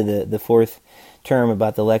moved into the fourth term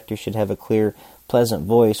about the lector should have a clear, pleasant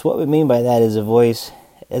voice. What we mean by that is a voice.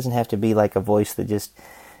 It doesn't have to be like a voice that just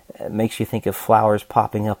makes you think of flowers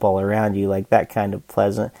popping up all around you, like that kind of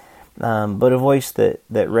pleasant, but a voice that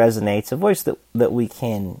resonates, a voice that we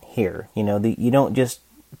can hear. You don't just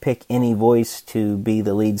pick any voice to be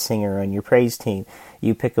the lead singer on your praise team.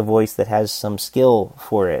 You pick a voice that has some skill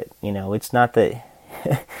for it. It's not that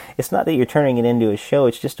it's not that you're turning it into a show.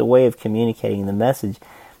 It's just a way of communicating the message.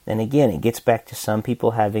 And again, it gets back to some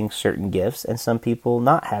people having certain gifts and some people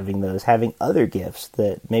not having those, having other gifts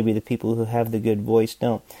that maybe the people who have the good voice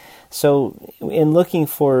don't. So in looking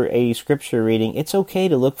for a Scripture reading, it's okay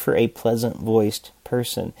to look for a pleasant-voiced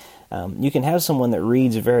person. You can have someone that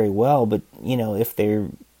reads very well, but if they're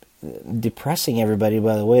depressing everybody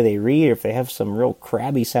by the way they read, or if they have some real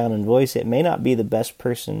crabby sounding voice, it may not be the best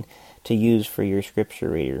person to use for your Scripture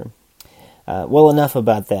reader. Well, enough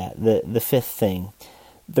about that. The fifth thing.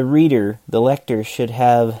 The reader, the lector, should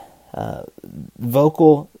have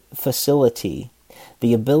vocal facility,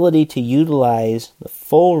 the ability to utilize the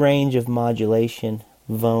full range of modulation,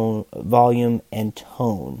 volume, and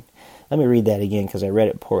tone. Let me read that again because I read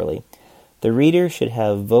it poorly. The reader should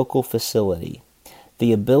have vocal facility,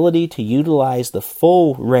 the ability to utilize the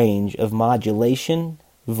full range of modulation,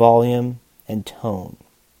 volume, and tone.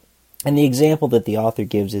 And the example that the author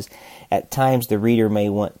gives is, at times the reader may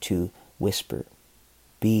want to whisper,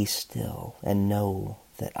 "Be still and know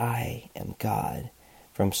that I am God,"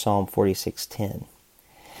 from Psalm 46:10.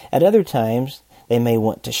 At other times, they may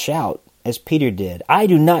want to shout, as Peter did, "I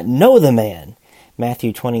do not know the man,"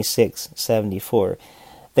 Matthew 26:74.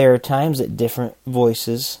 There are times that different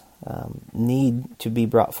voices need to be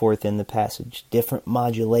brought forth in the passage. Different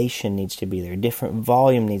modulation needs to be there. Different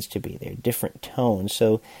volume needs to be there. Different tone.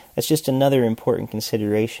 So that's just another important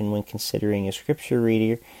consideration when considering a Scripture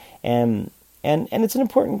reader. And it's an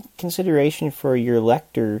important consideration for your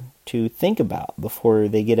lector to think about before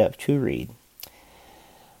they get up to read.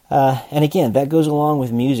 And again, that goes along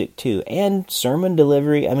with music too, and sermon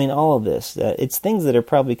delivery. I mean, all of this. It's things that are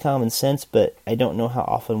probably common sense, but I don't know how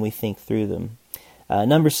often we think through them.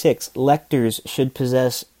 Number 6, lectors should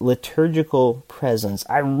possess liturgical presence.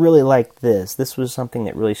 I really liked this. This was something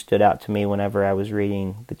that really stood out to me whenever I was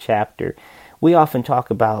reading the chapter. We often talk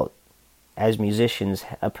about, as musicians,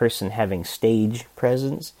 a person having stage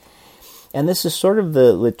presence. And this is sort of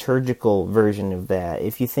the liturgical version of that.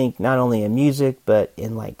 If you think not only in music, but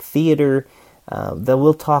in like theater, that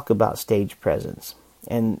we'll talk about stage presence.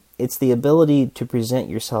 And it's the ability to present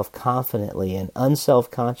yourself confidently and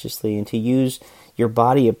unself-consciously, and to use your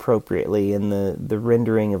body appropriately in the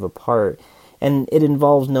rendering of a part. And it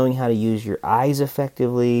involves knowing how to use your eyes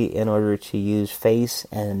effectively in order to use face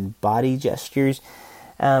and body gestures.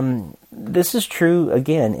 This is true,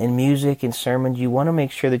 again, in music and sermons. You want to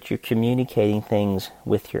make sure that you're communicating things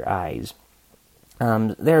with your eyes.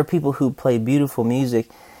 There are people who play beautiful music,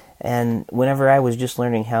 and whenever I was just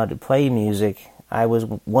learning how to play music, I was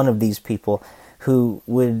one of these people who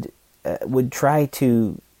would try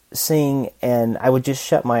to sing, and I would just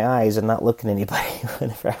shut my eyes and not look at anybody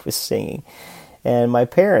whenever I was singing. And my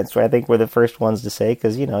parents, I think, were the first ones to say,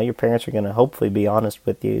 because, your parents are going to hopefully be honest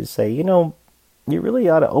with you, say, you really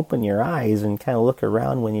ought to open your eyes and kind of look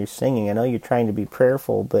around when you're singing. I know you're trying to be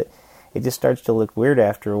prayerful, but it just starts to look weird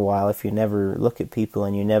after a while if you never look at people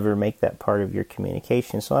and you never make that part of your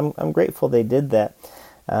communication. So I'm grateful they did that.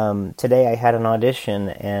 Today I had an audition,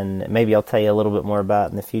 and maybe I'll tell you a little bit more about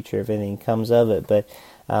it in the future if anything comes of it, but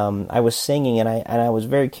I was singing, and I was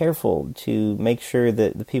very careful to make sure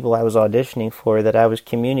that the people I was auditioning for, that I was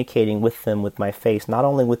communicating with them with my face, not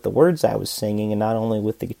only with the words I was singing and not only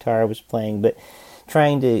with the guitar I was playing, but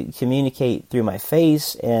trying to communicate through my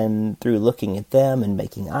face and through looking at them and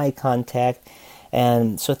making eye contact.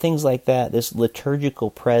 And so things like that, this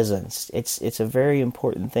liturgical presence, it's a very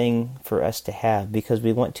important thing for us to have because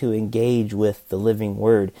we want to engage with the living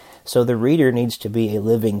Word. So the reader needs to be a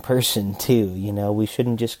living person too. We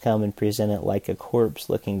shouldn't just come and present it like a corpse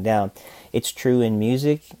looking down. It's true in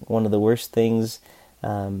music. One of the worst things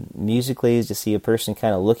musically is to see a person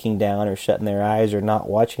kind of looking down or shutting their eyes or not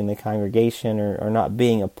watching the congregation or not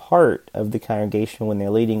being a part of the congregation when they're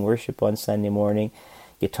leading worship on Sunday morning.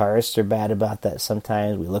 Guitarists are bad about that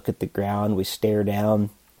sometimes. We look at the ground, we stare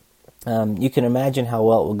down. You can imagine how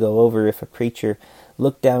well it will go over if a preacher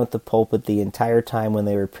looked down at the pulpit the entire time when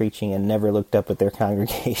they were preaching and never looked up at their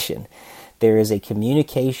congregation. There is a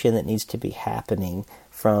communication that needs to be happening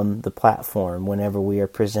from the platform whenever we are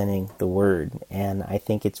presenting the Word. And I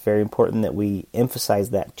think it's very important that we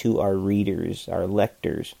emphasize that to our readers, our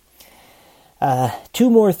lectors.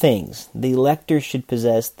 Two more things. The lector should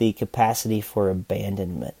possess the capacity for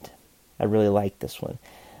abandonment. I really like this one.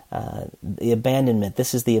 The abandonment.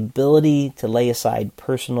 This is the ability to lay aside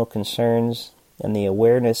personal concerns and the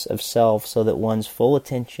awareness of self so that one's full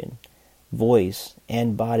attention, voice,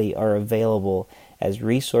 and body are available as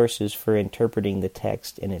resources for interpreting the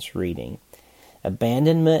text in its reading.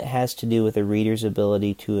 Abandonment has to do with a reader's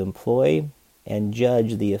ability to employ and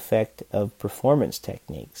judge the effect of performance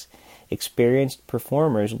techniques. Experienced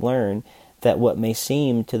performers learn that what may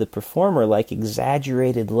seem to the performer like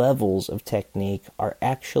exaggerated levels of technique are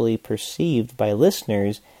actually perceived by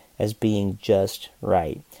listeners as being just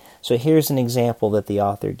right. So here's an example that the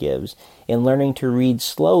author gives. In learning to read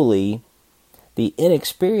slowly, the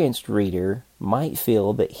inexperienced reader might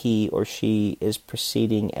feel that he or she is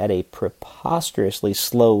proceeding at a preposterously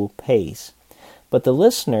slow pace, but the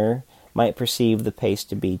listener might perceive the pace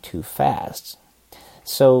to be too fast.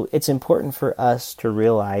 So it's important for us to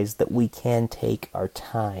realize that we can take our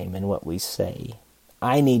time in what we say.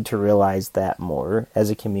 I need to realize that more as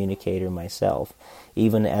a communicator myself.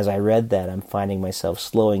 Even as I read that, I'm finding myself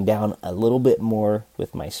slowing down a little bit more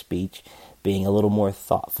with my speech, being a little more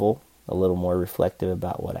thoughtful, a little more reflective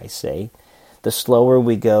about what I say. The slower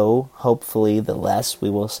we go, hopefully, the less we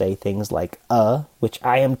will say things like, which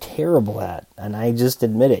I am terrible at, and I just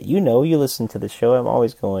admit it. You listen to the show, I'm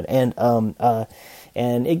always going,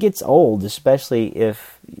 and it gets old, especially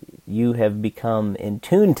if you have become in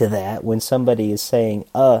tune to that. When somebody is saying,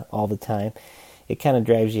 all the time, it kind of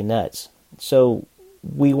drives you nuts. So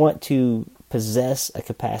we want to possess a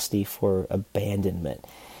capacity for abandonment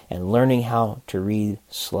and learning how to read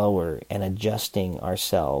slower and adjusting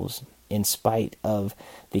ourselves in spite of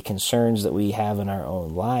the concerns that we have in our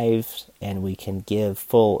own lives, and we can give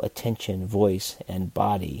full attention, voice, and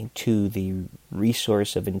body to the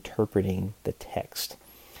resource of interpreting the text.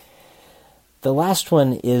 The last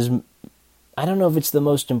one is, I don't know if it's the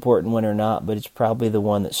most important one or not, but it's probably the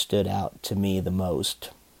one that stood out to me the most.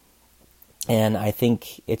 And I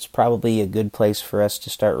think it's probably a good place for us to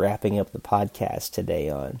start wrapping up the podcast today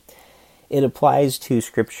on. It applies to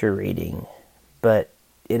scripture reading, but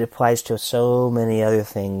it applies to so many other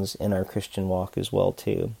things in our Christian walk as well,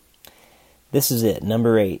 too. This is it,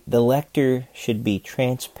 number 8. The lector should be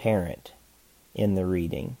transparent in the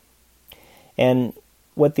reading. And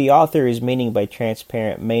what the author is meaning by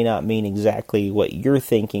transparent may not mean exactly what you're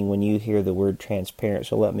thinking when you hear the word transparent,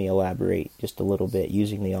 so let me elaborate just a little bit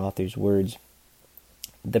using the author's words.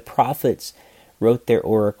 The prophets wrote their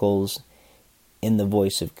oracles in the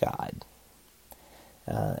voice of God.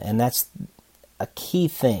 And that's a key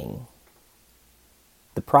thing.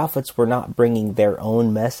 The prophets were not bringing their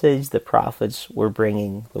own message. The prophets were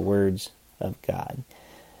bringing the words of God.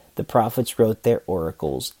 The prophets wrote their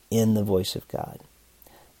oracles in the voice of God.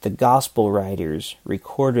 The gospel writers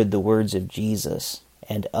recorded the words of Jesus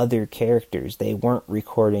and other characters. They weren't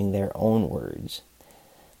recording their own words.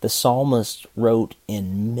 The psalmist wrote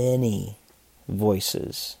in many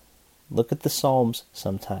voices. Look at the Psalms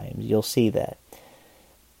sometimes. You'll see that.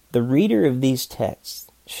 The reader of these texts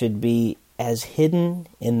should be as hidden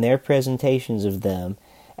in their presentations of them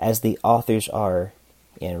as the authors are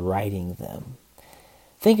in writing them.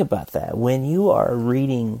 Think about that. When you are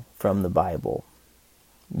reading from the Bible,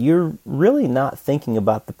 you're really not thinking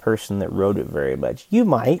about the person that wrote it very much. You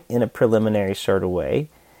might, in a preliminary sort of way,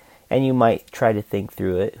 and you might try to think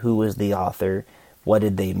through it, who was the author, What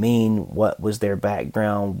did they mean? What was their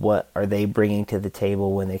background? What are they bringing to the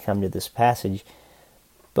table when they come to this passage?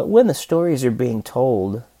 But when the stories are being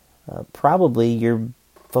told, probably you're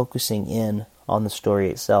focusing in on the story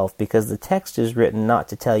itself, because the text is written not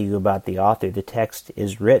to tell you about the author. The text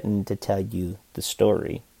is written to tell you the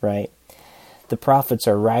story, right? The prophets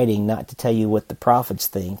are writing not to tell you what the prophets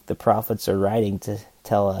think. The prophets are writing to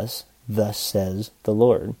tell us, thus says the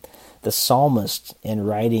Lord. The psalmists, in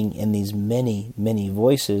writing in these many, many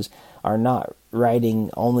voices, are not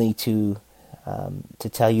writing only to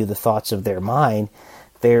tell you the thoughts of their mind.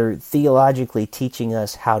 They're theologically teaching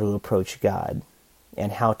us how to approach God,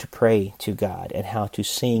 and how to pray to God, and how to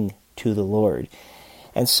sing to the Lord.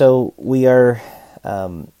 And so we are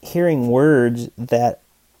hearing words that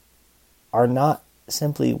are not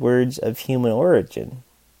simply words of human origin.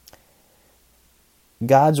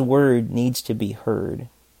 God's word needs to be heard.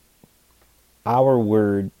 Our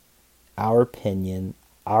word, our opinion,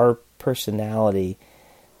 our personality,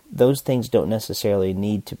 those things don't necessarily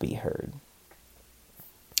need to be heard.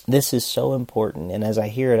 This is so important, and as I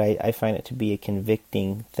hear it, I find it to be a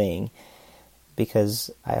convicting thing, because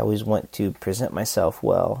I always want to present myself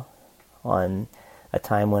well on a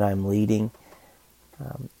time when I'm leading,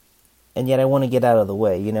 and yet I want to get out of the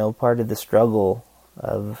way. You know, part of the struggle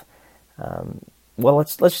of,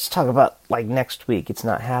 let's just talk about like next week. It's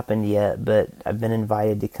not happened yet, but I've been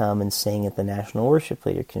invited to come and sing at the National Worship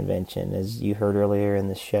Leader Convention, as you heard earlier in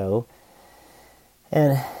the show,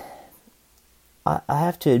 and I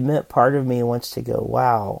have to admit, part of me wants to go,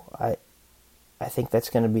 wow, I think that's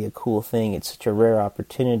going to be a cool thing. It's such a rare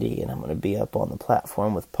opportunity, and I'm going to be up on the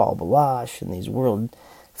platform with Paul Balash and these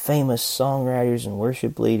world-famous songwriters and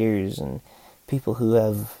worship leaders and people who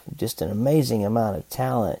have just an amazing amount of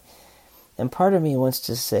talent. And part of me wants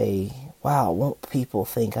to say, wow, won't people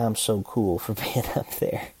think I'm so cool for being up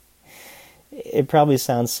there? It probably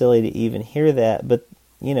sounds silly to even hear that, but,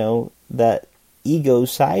 you know, that ego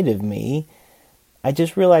side of me, I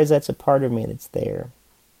just realize that's a part of me that's there.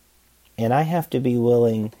 And I have to be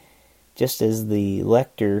willing, just as the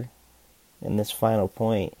lector in this final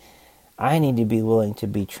point, I need to be willing to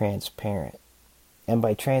be transparent. And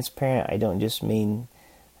by transparent, I don't just mean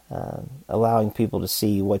allowing people to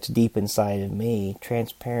see what's deep inside of me.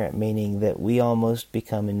 Transparent meaning that we almost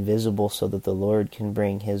become invisible so that the Lord can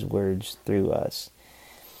bring His words through us.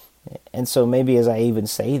 And so maybe as I even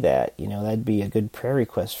say that, you know, that'd be a good prayer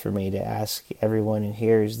request for me to ask everyone who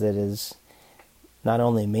hears, that is not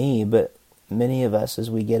only me, but many of us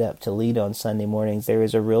as we get up to lead on Sunday mornings, there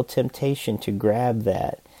is a real temptation to grab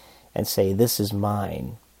that and say, this is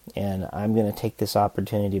mine, and I'm going to take this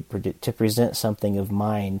opportunity to present something of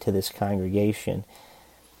mine to this congregation.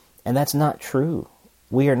 And that's not true.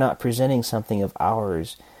 We are not presenting something of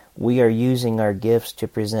ours. We are using our gifts to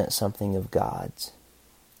present something of God's.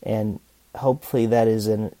 And hopefully that is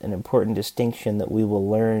an important distinction that we will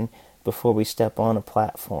learn before we step on a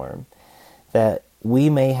platform. That we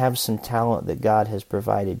may have some talent that God has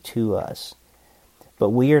provided to us, but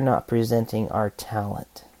we are not presenting our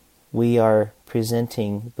talent. We are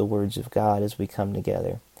presenting the words of God as we come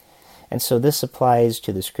together. And so this applies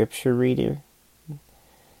to the Scripture reader.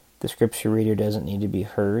 The Scripture reader doesn't need to be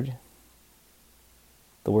heard.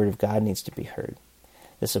 The Word of God needs to be heard.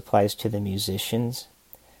 This applies to the musicians.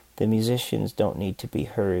 The musicians don't need to be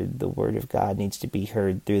heard. The Word of God needs to be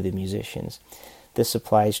heard through the musicians. This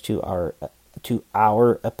applies to our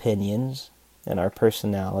opinions and our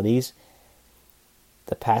personalities.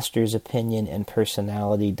 The pastor's opinion and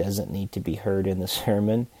personality doesn't need to be heard in the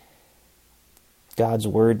sermon. God's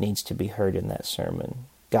Word needs to be heard in that sermon.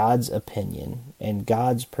 God's opinion and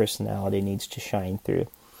God's personality needs to shine through.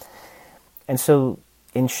 And so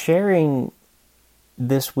in sharing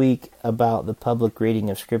this week about the public reading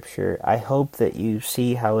of Scripture, I hope that you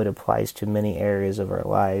see how it applies to many areas of our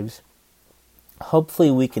lives. Hopefully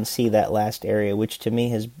we can see that last area, which to me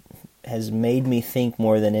has made me think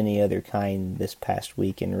more than any other kind this past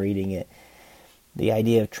week in reading it. The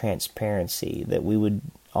idea of transparency, that we would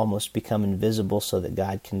almost become invisible so that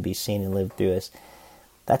God can be seen and live through us.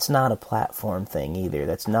 That's not a platform thing either.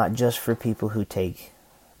 That's not just for people who take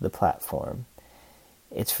the platform.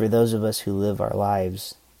 It's for those of us who live our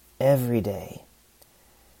lives every day.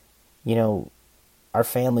 You know, our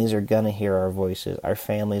families are going to hear our voices. Our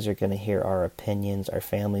families are going to hear our opinions. Our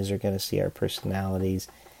families are going to see our personalities.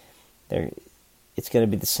 It's going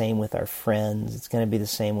to be the same with our friends. It's going to be the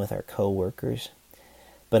same with our coworkers.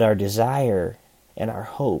 But our desire and our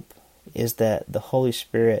hope is that the Holy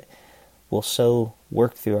Spirit will so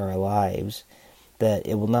work through our lives that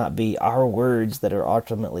it will not be our words that are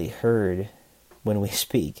ultimately heard when we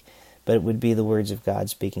speak, but it would be the words of God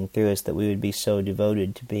speaking through us, that we would be so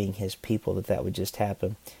devoted to being His people that would just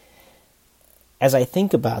happen. As I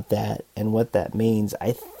think about that and what that means,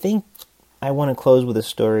 I think I want to close with a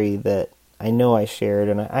story that I know I shared,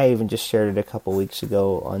 and I even just shared it a couple weeks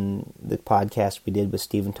ago on the podcast we did with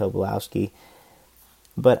Stephen Tobolowsky.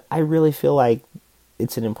 But I really feel like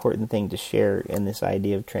it's an important thing to share in this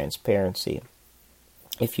idea of transparency.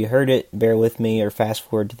 If you heard it, bear with me, or fast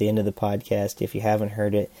forward to the end of the podcast. If you haven't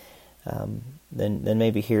heard it, then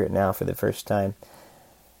maybe hear it now for the first time.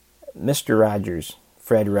 Mr. Rogers,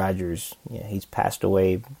 Fred Rogers, he's passed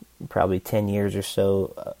away probably 10 years or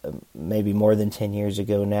so, maybe more than 10 years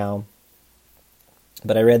ago now.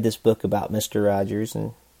 But I read this book about Mr. Rogers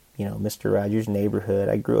and, Mr. Rogers' Neighborhood.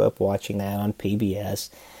 I grew up watching that on PBS.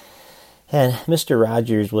 And Mr.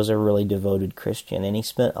 Rogers was a really devoted Christian, and he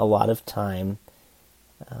spent a lot of time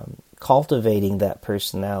cultivating that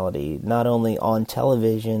personality, not only on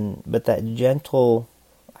television, but that gentle,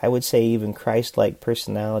 I would say even Christ-like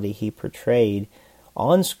personality he portrayed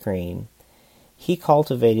on screen. He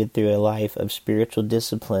cultivated through a life of spiritual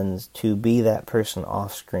disciplines to be that person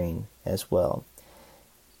off screen as well.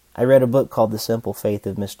 I read a book called The Simple Faith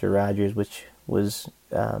of Mr. Rogers, which was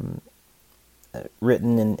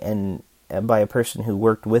written and by a person who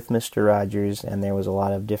worked with Mr. Rogers, and there was a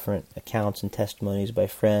lot of different accounts and testimonies by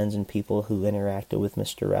friends and people who interacted with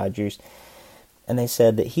Mr. Rogers. And they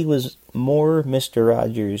said that he was more Mr.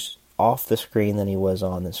 Rogers off the screen than he was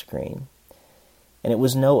on the screen. And it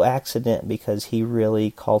was no accident, because he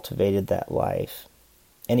really cultivated that life.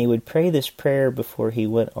 And he would pray this prayer before he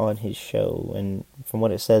went on his show. And from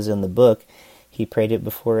what it says in the book, he prayed it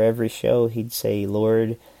before every show. He'd say,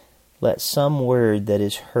 "Lord, let some word that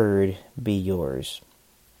is heard be yours."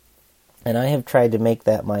 And I have tried to make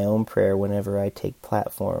that my own prayer whenever I take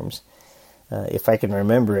platforms. If I can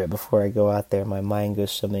remember it before I go out there, my mind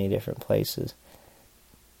goes so many different places.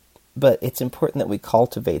 But it's important that we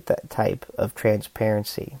cultivate that type of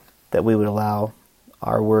transparency, that we would allow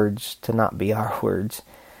our words to not be our words,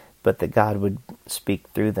 but that God would speak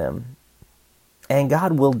through them. And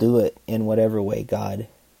God will do it in whatever way God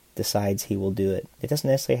decides He will do it. It doesn't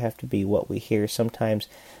necessarily have to be what we hear. Sometimes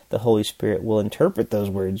the Holy Spirit will interpret those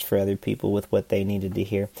words for other people with what they needed to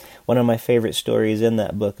hear. One of my favorite stories in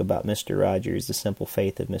that book about Mr. Rogers, The Simple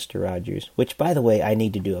Faith of Mr. Rogers, which, by the way, I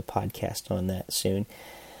need to do a podcast on that soon.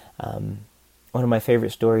 One of my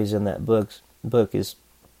favorite stories in that book is,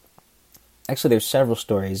 actually there's several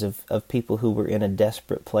stories of people who were in a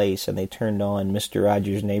desperate place and they turned on Mr.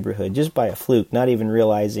 Rogers' Neighborhood just by a fluke, not even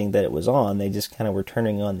realizing that it was on. They just kind of were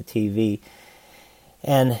turning on the TV.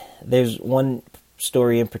 And there's one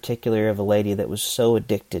story in particular of a lady that was so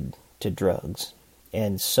addicted to drugs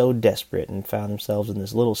and so desperate and found themselves in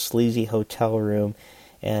this little sleazy hotel room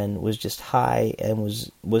and was just high and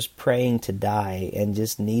was praying to die and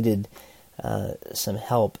just needed some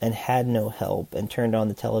help and had no help, and turned on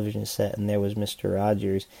the television set and there was Mr.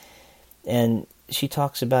 Rogers. And she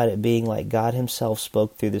talks about it being like God Himself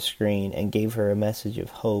spoke through the screen and gave her a message of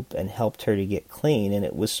hope and helped her to get clean. And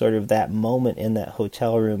it was sort of that moment in that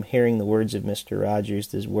hotel room, hearing the words of Mr. Rogers,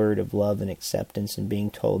 this word of love and acceptance, and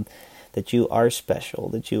being told that you are special,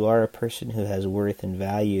 that you are a person who has worth and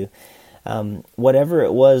value. Whatever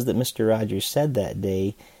it was that Mr. Rogers said that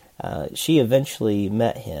day, she eventually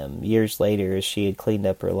met him years later as she had cleaned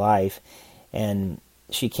up her life, and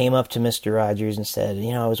she came up to Mr. Rogers and said,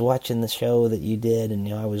 I was watching the show that you did,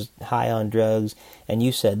 and I was high on drugs, and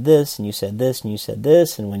you said this, and you said this, and you said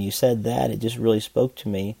this, and when you said that, it just really spoke to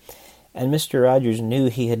me. And Mr. Rogers knew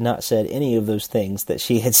he had not said any of those things that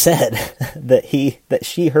she had said, that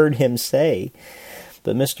she heard him say.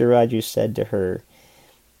 But Mr. Rogers said to her,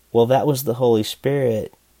 well, that was the Holy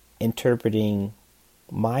Spirit interpreting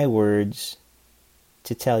my words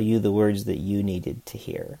to tell you the words that you needed to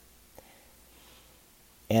hear.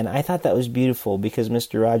 And I thought that was beautiful, because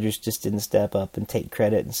Mr. Rogers just didn't step up and take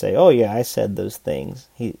credit and say, oh yeah, I said those things.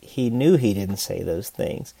 He knew he didn't say those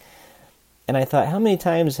things. And I thought, how many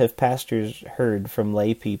times have pastors heard from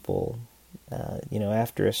lay people,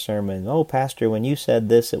 after a sermon, oh, pastor, when you said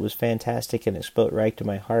this, it was fantastic and it spoke right to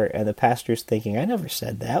my heart. And the pastor's thinking, I never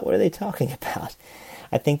said that. What are they talking about?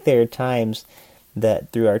 I think there are times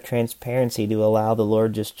that through our transparency to allow the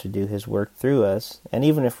Lord just to do His work through us, and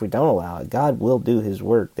even if we don't allow it, God will do His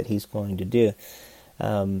work that He's going to do.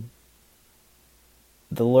 The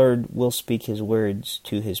Lord will speak His words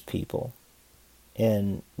to His people.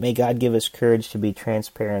 And may God give us courage to be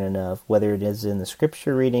transparent enough, whether it is in the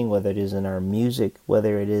scripture reading, whether it is in our music,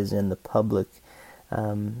 whether it is in the public,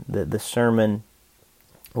 the sermon,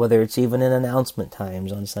 whether it's even in announcement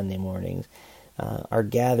times on Sunday mornings, our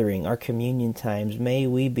gathering, our communion times, may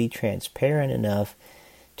we be transparent enough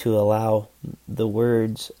to allow the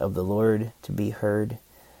words of the Lord to be heard,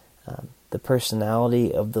 the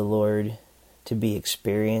personality of the Lord to be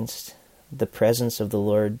experienced, the presence of the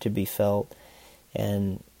Lord to be felt,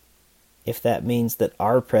 and if that means that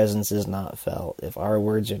our presence is not felt, if our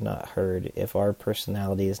words are not heard, if our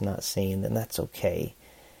personality is not seen, then that's okay.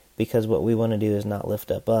 Because what we want to do is not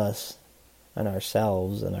lift up us and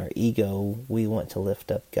ourselves and our ego. We want to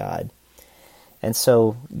lift up God. And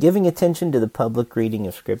so, giving attention to the public reading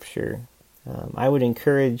of Scripture, I would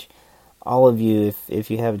encourage all of you,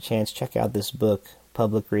 if you have a chance, check out this book,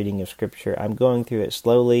 Public Reading of Scripture. I'm going through it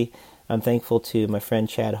slowly. I'm thankful to my friend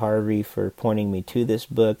Chad Harvey for pointing me to this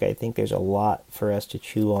book. I think there's a lot for us to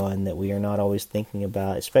chew on that we are not always thinking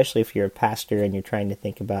about, especially if you're a pastor and you're trying to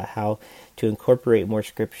think about how to incorporate more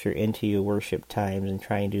Scripture into your worship times and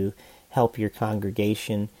trying to help your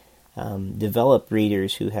congregation develop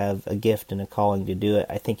readers who have a gift and a calling to do it.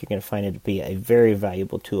 I think you're going to find it to be a very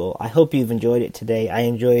valuable tool. I hope you've enjoyed it today. I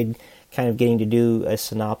enjoyed kind of getting to do a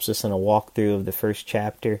synopsis and a walkthrough of the first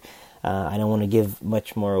chapter. I don't want to give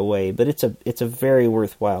much more away, but it's a very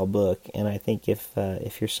worthwhile book, and I think if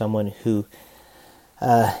you're someone who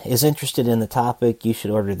is interested in the topic, you should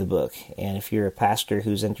order the book. And if you're a pastor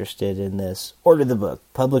who's interested in this, order the book,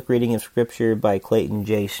 Public Reading of Scripture by Clayton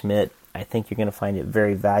J. Schmidt. I think you're going to find it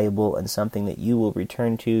very valuable and something that you will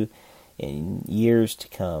return to in years to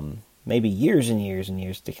come, maybe years and years and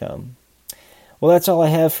years to come. Well, that's all I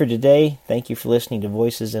have for today. Thank you for listening to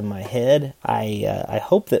Voices in My Head. I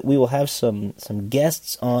hope that we will have some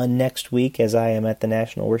guests on next week, as I am at the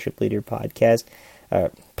National Worship Leader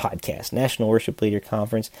National Worship Leader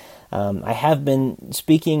Conference. I have been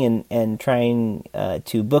speaking and trying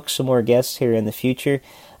to book some more guests here in the future.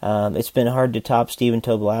 It's been hard to top Stephen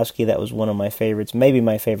Tobolowsky. That was one of my favorites, maybe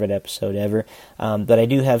my favorite episode ever. But I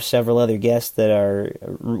do have several other guests that are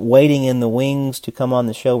waiting in the wings to come on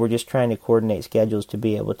the show. We're just trying to coordinate schedules to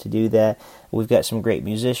be able to do that. We've got some great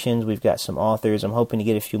musicians. We've got some authors. I'm hoping to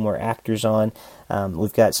get a few more actors on.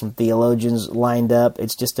 We've got some theologians lined up.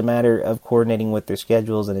 It's just a matter of coordinating with their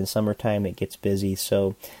schedules, and in summertime it gets busy.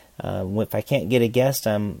 So if I can't get a guest,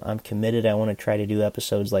 I'm committed. I want to try to do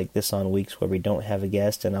episodes like this on weeks where we don't have a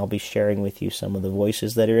guest, and I'll be sharing with you some of the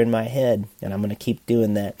voices that are in my head, and I'm going to keep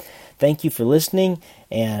doing that. Thank you for listening,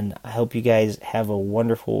 and I hope you guys have a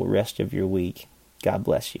wonderful rest of your week. God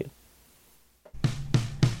bless you.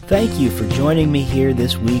 Thank you for joining me here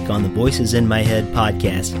this week on the Voices in My Head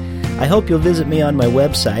podcast. I hope you'll visit me on my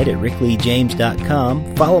website at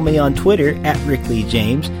rickleejames.com, follow me on Twitter at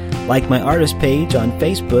rickleejames, like my artist page on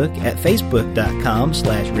Facebook at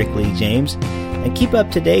facebook.com/rickleejames, and keep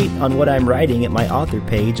up to date on what I'm writing at my author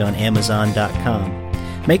page on amazon.com.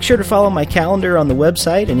 Make sure to follow my calendar on the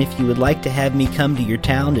website, and if you would like to have me come to your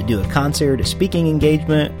town to do a concert, a speaking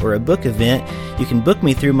engagement, or a book event, you can book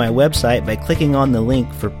me through my website by clicking on the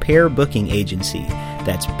link for Pare Booking Agency.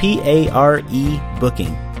 That's Pare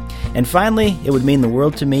Booking. And finally, it would mean the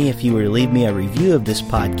world to me if you were to leave me a review of this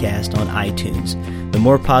podcast on iTunes. The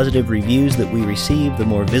more positive reviews that we receive, the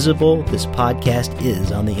more visible this podcast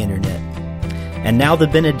is on the internet. And now the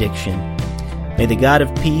benediction. May the God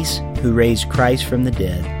of peace, who raised Christ from the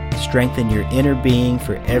dead, strengthen your inner being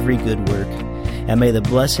for every good work. And may the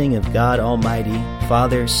blessing of God Almighty,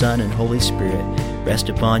 Father, Son, and Holy Spirit rest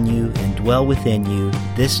upon you and dwell within you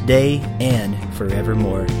this day and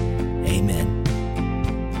forevermore. Amen.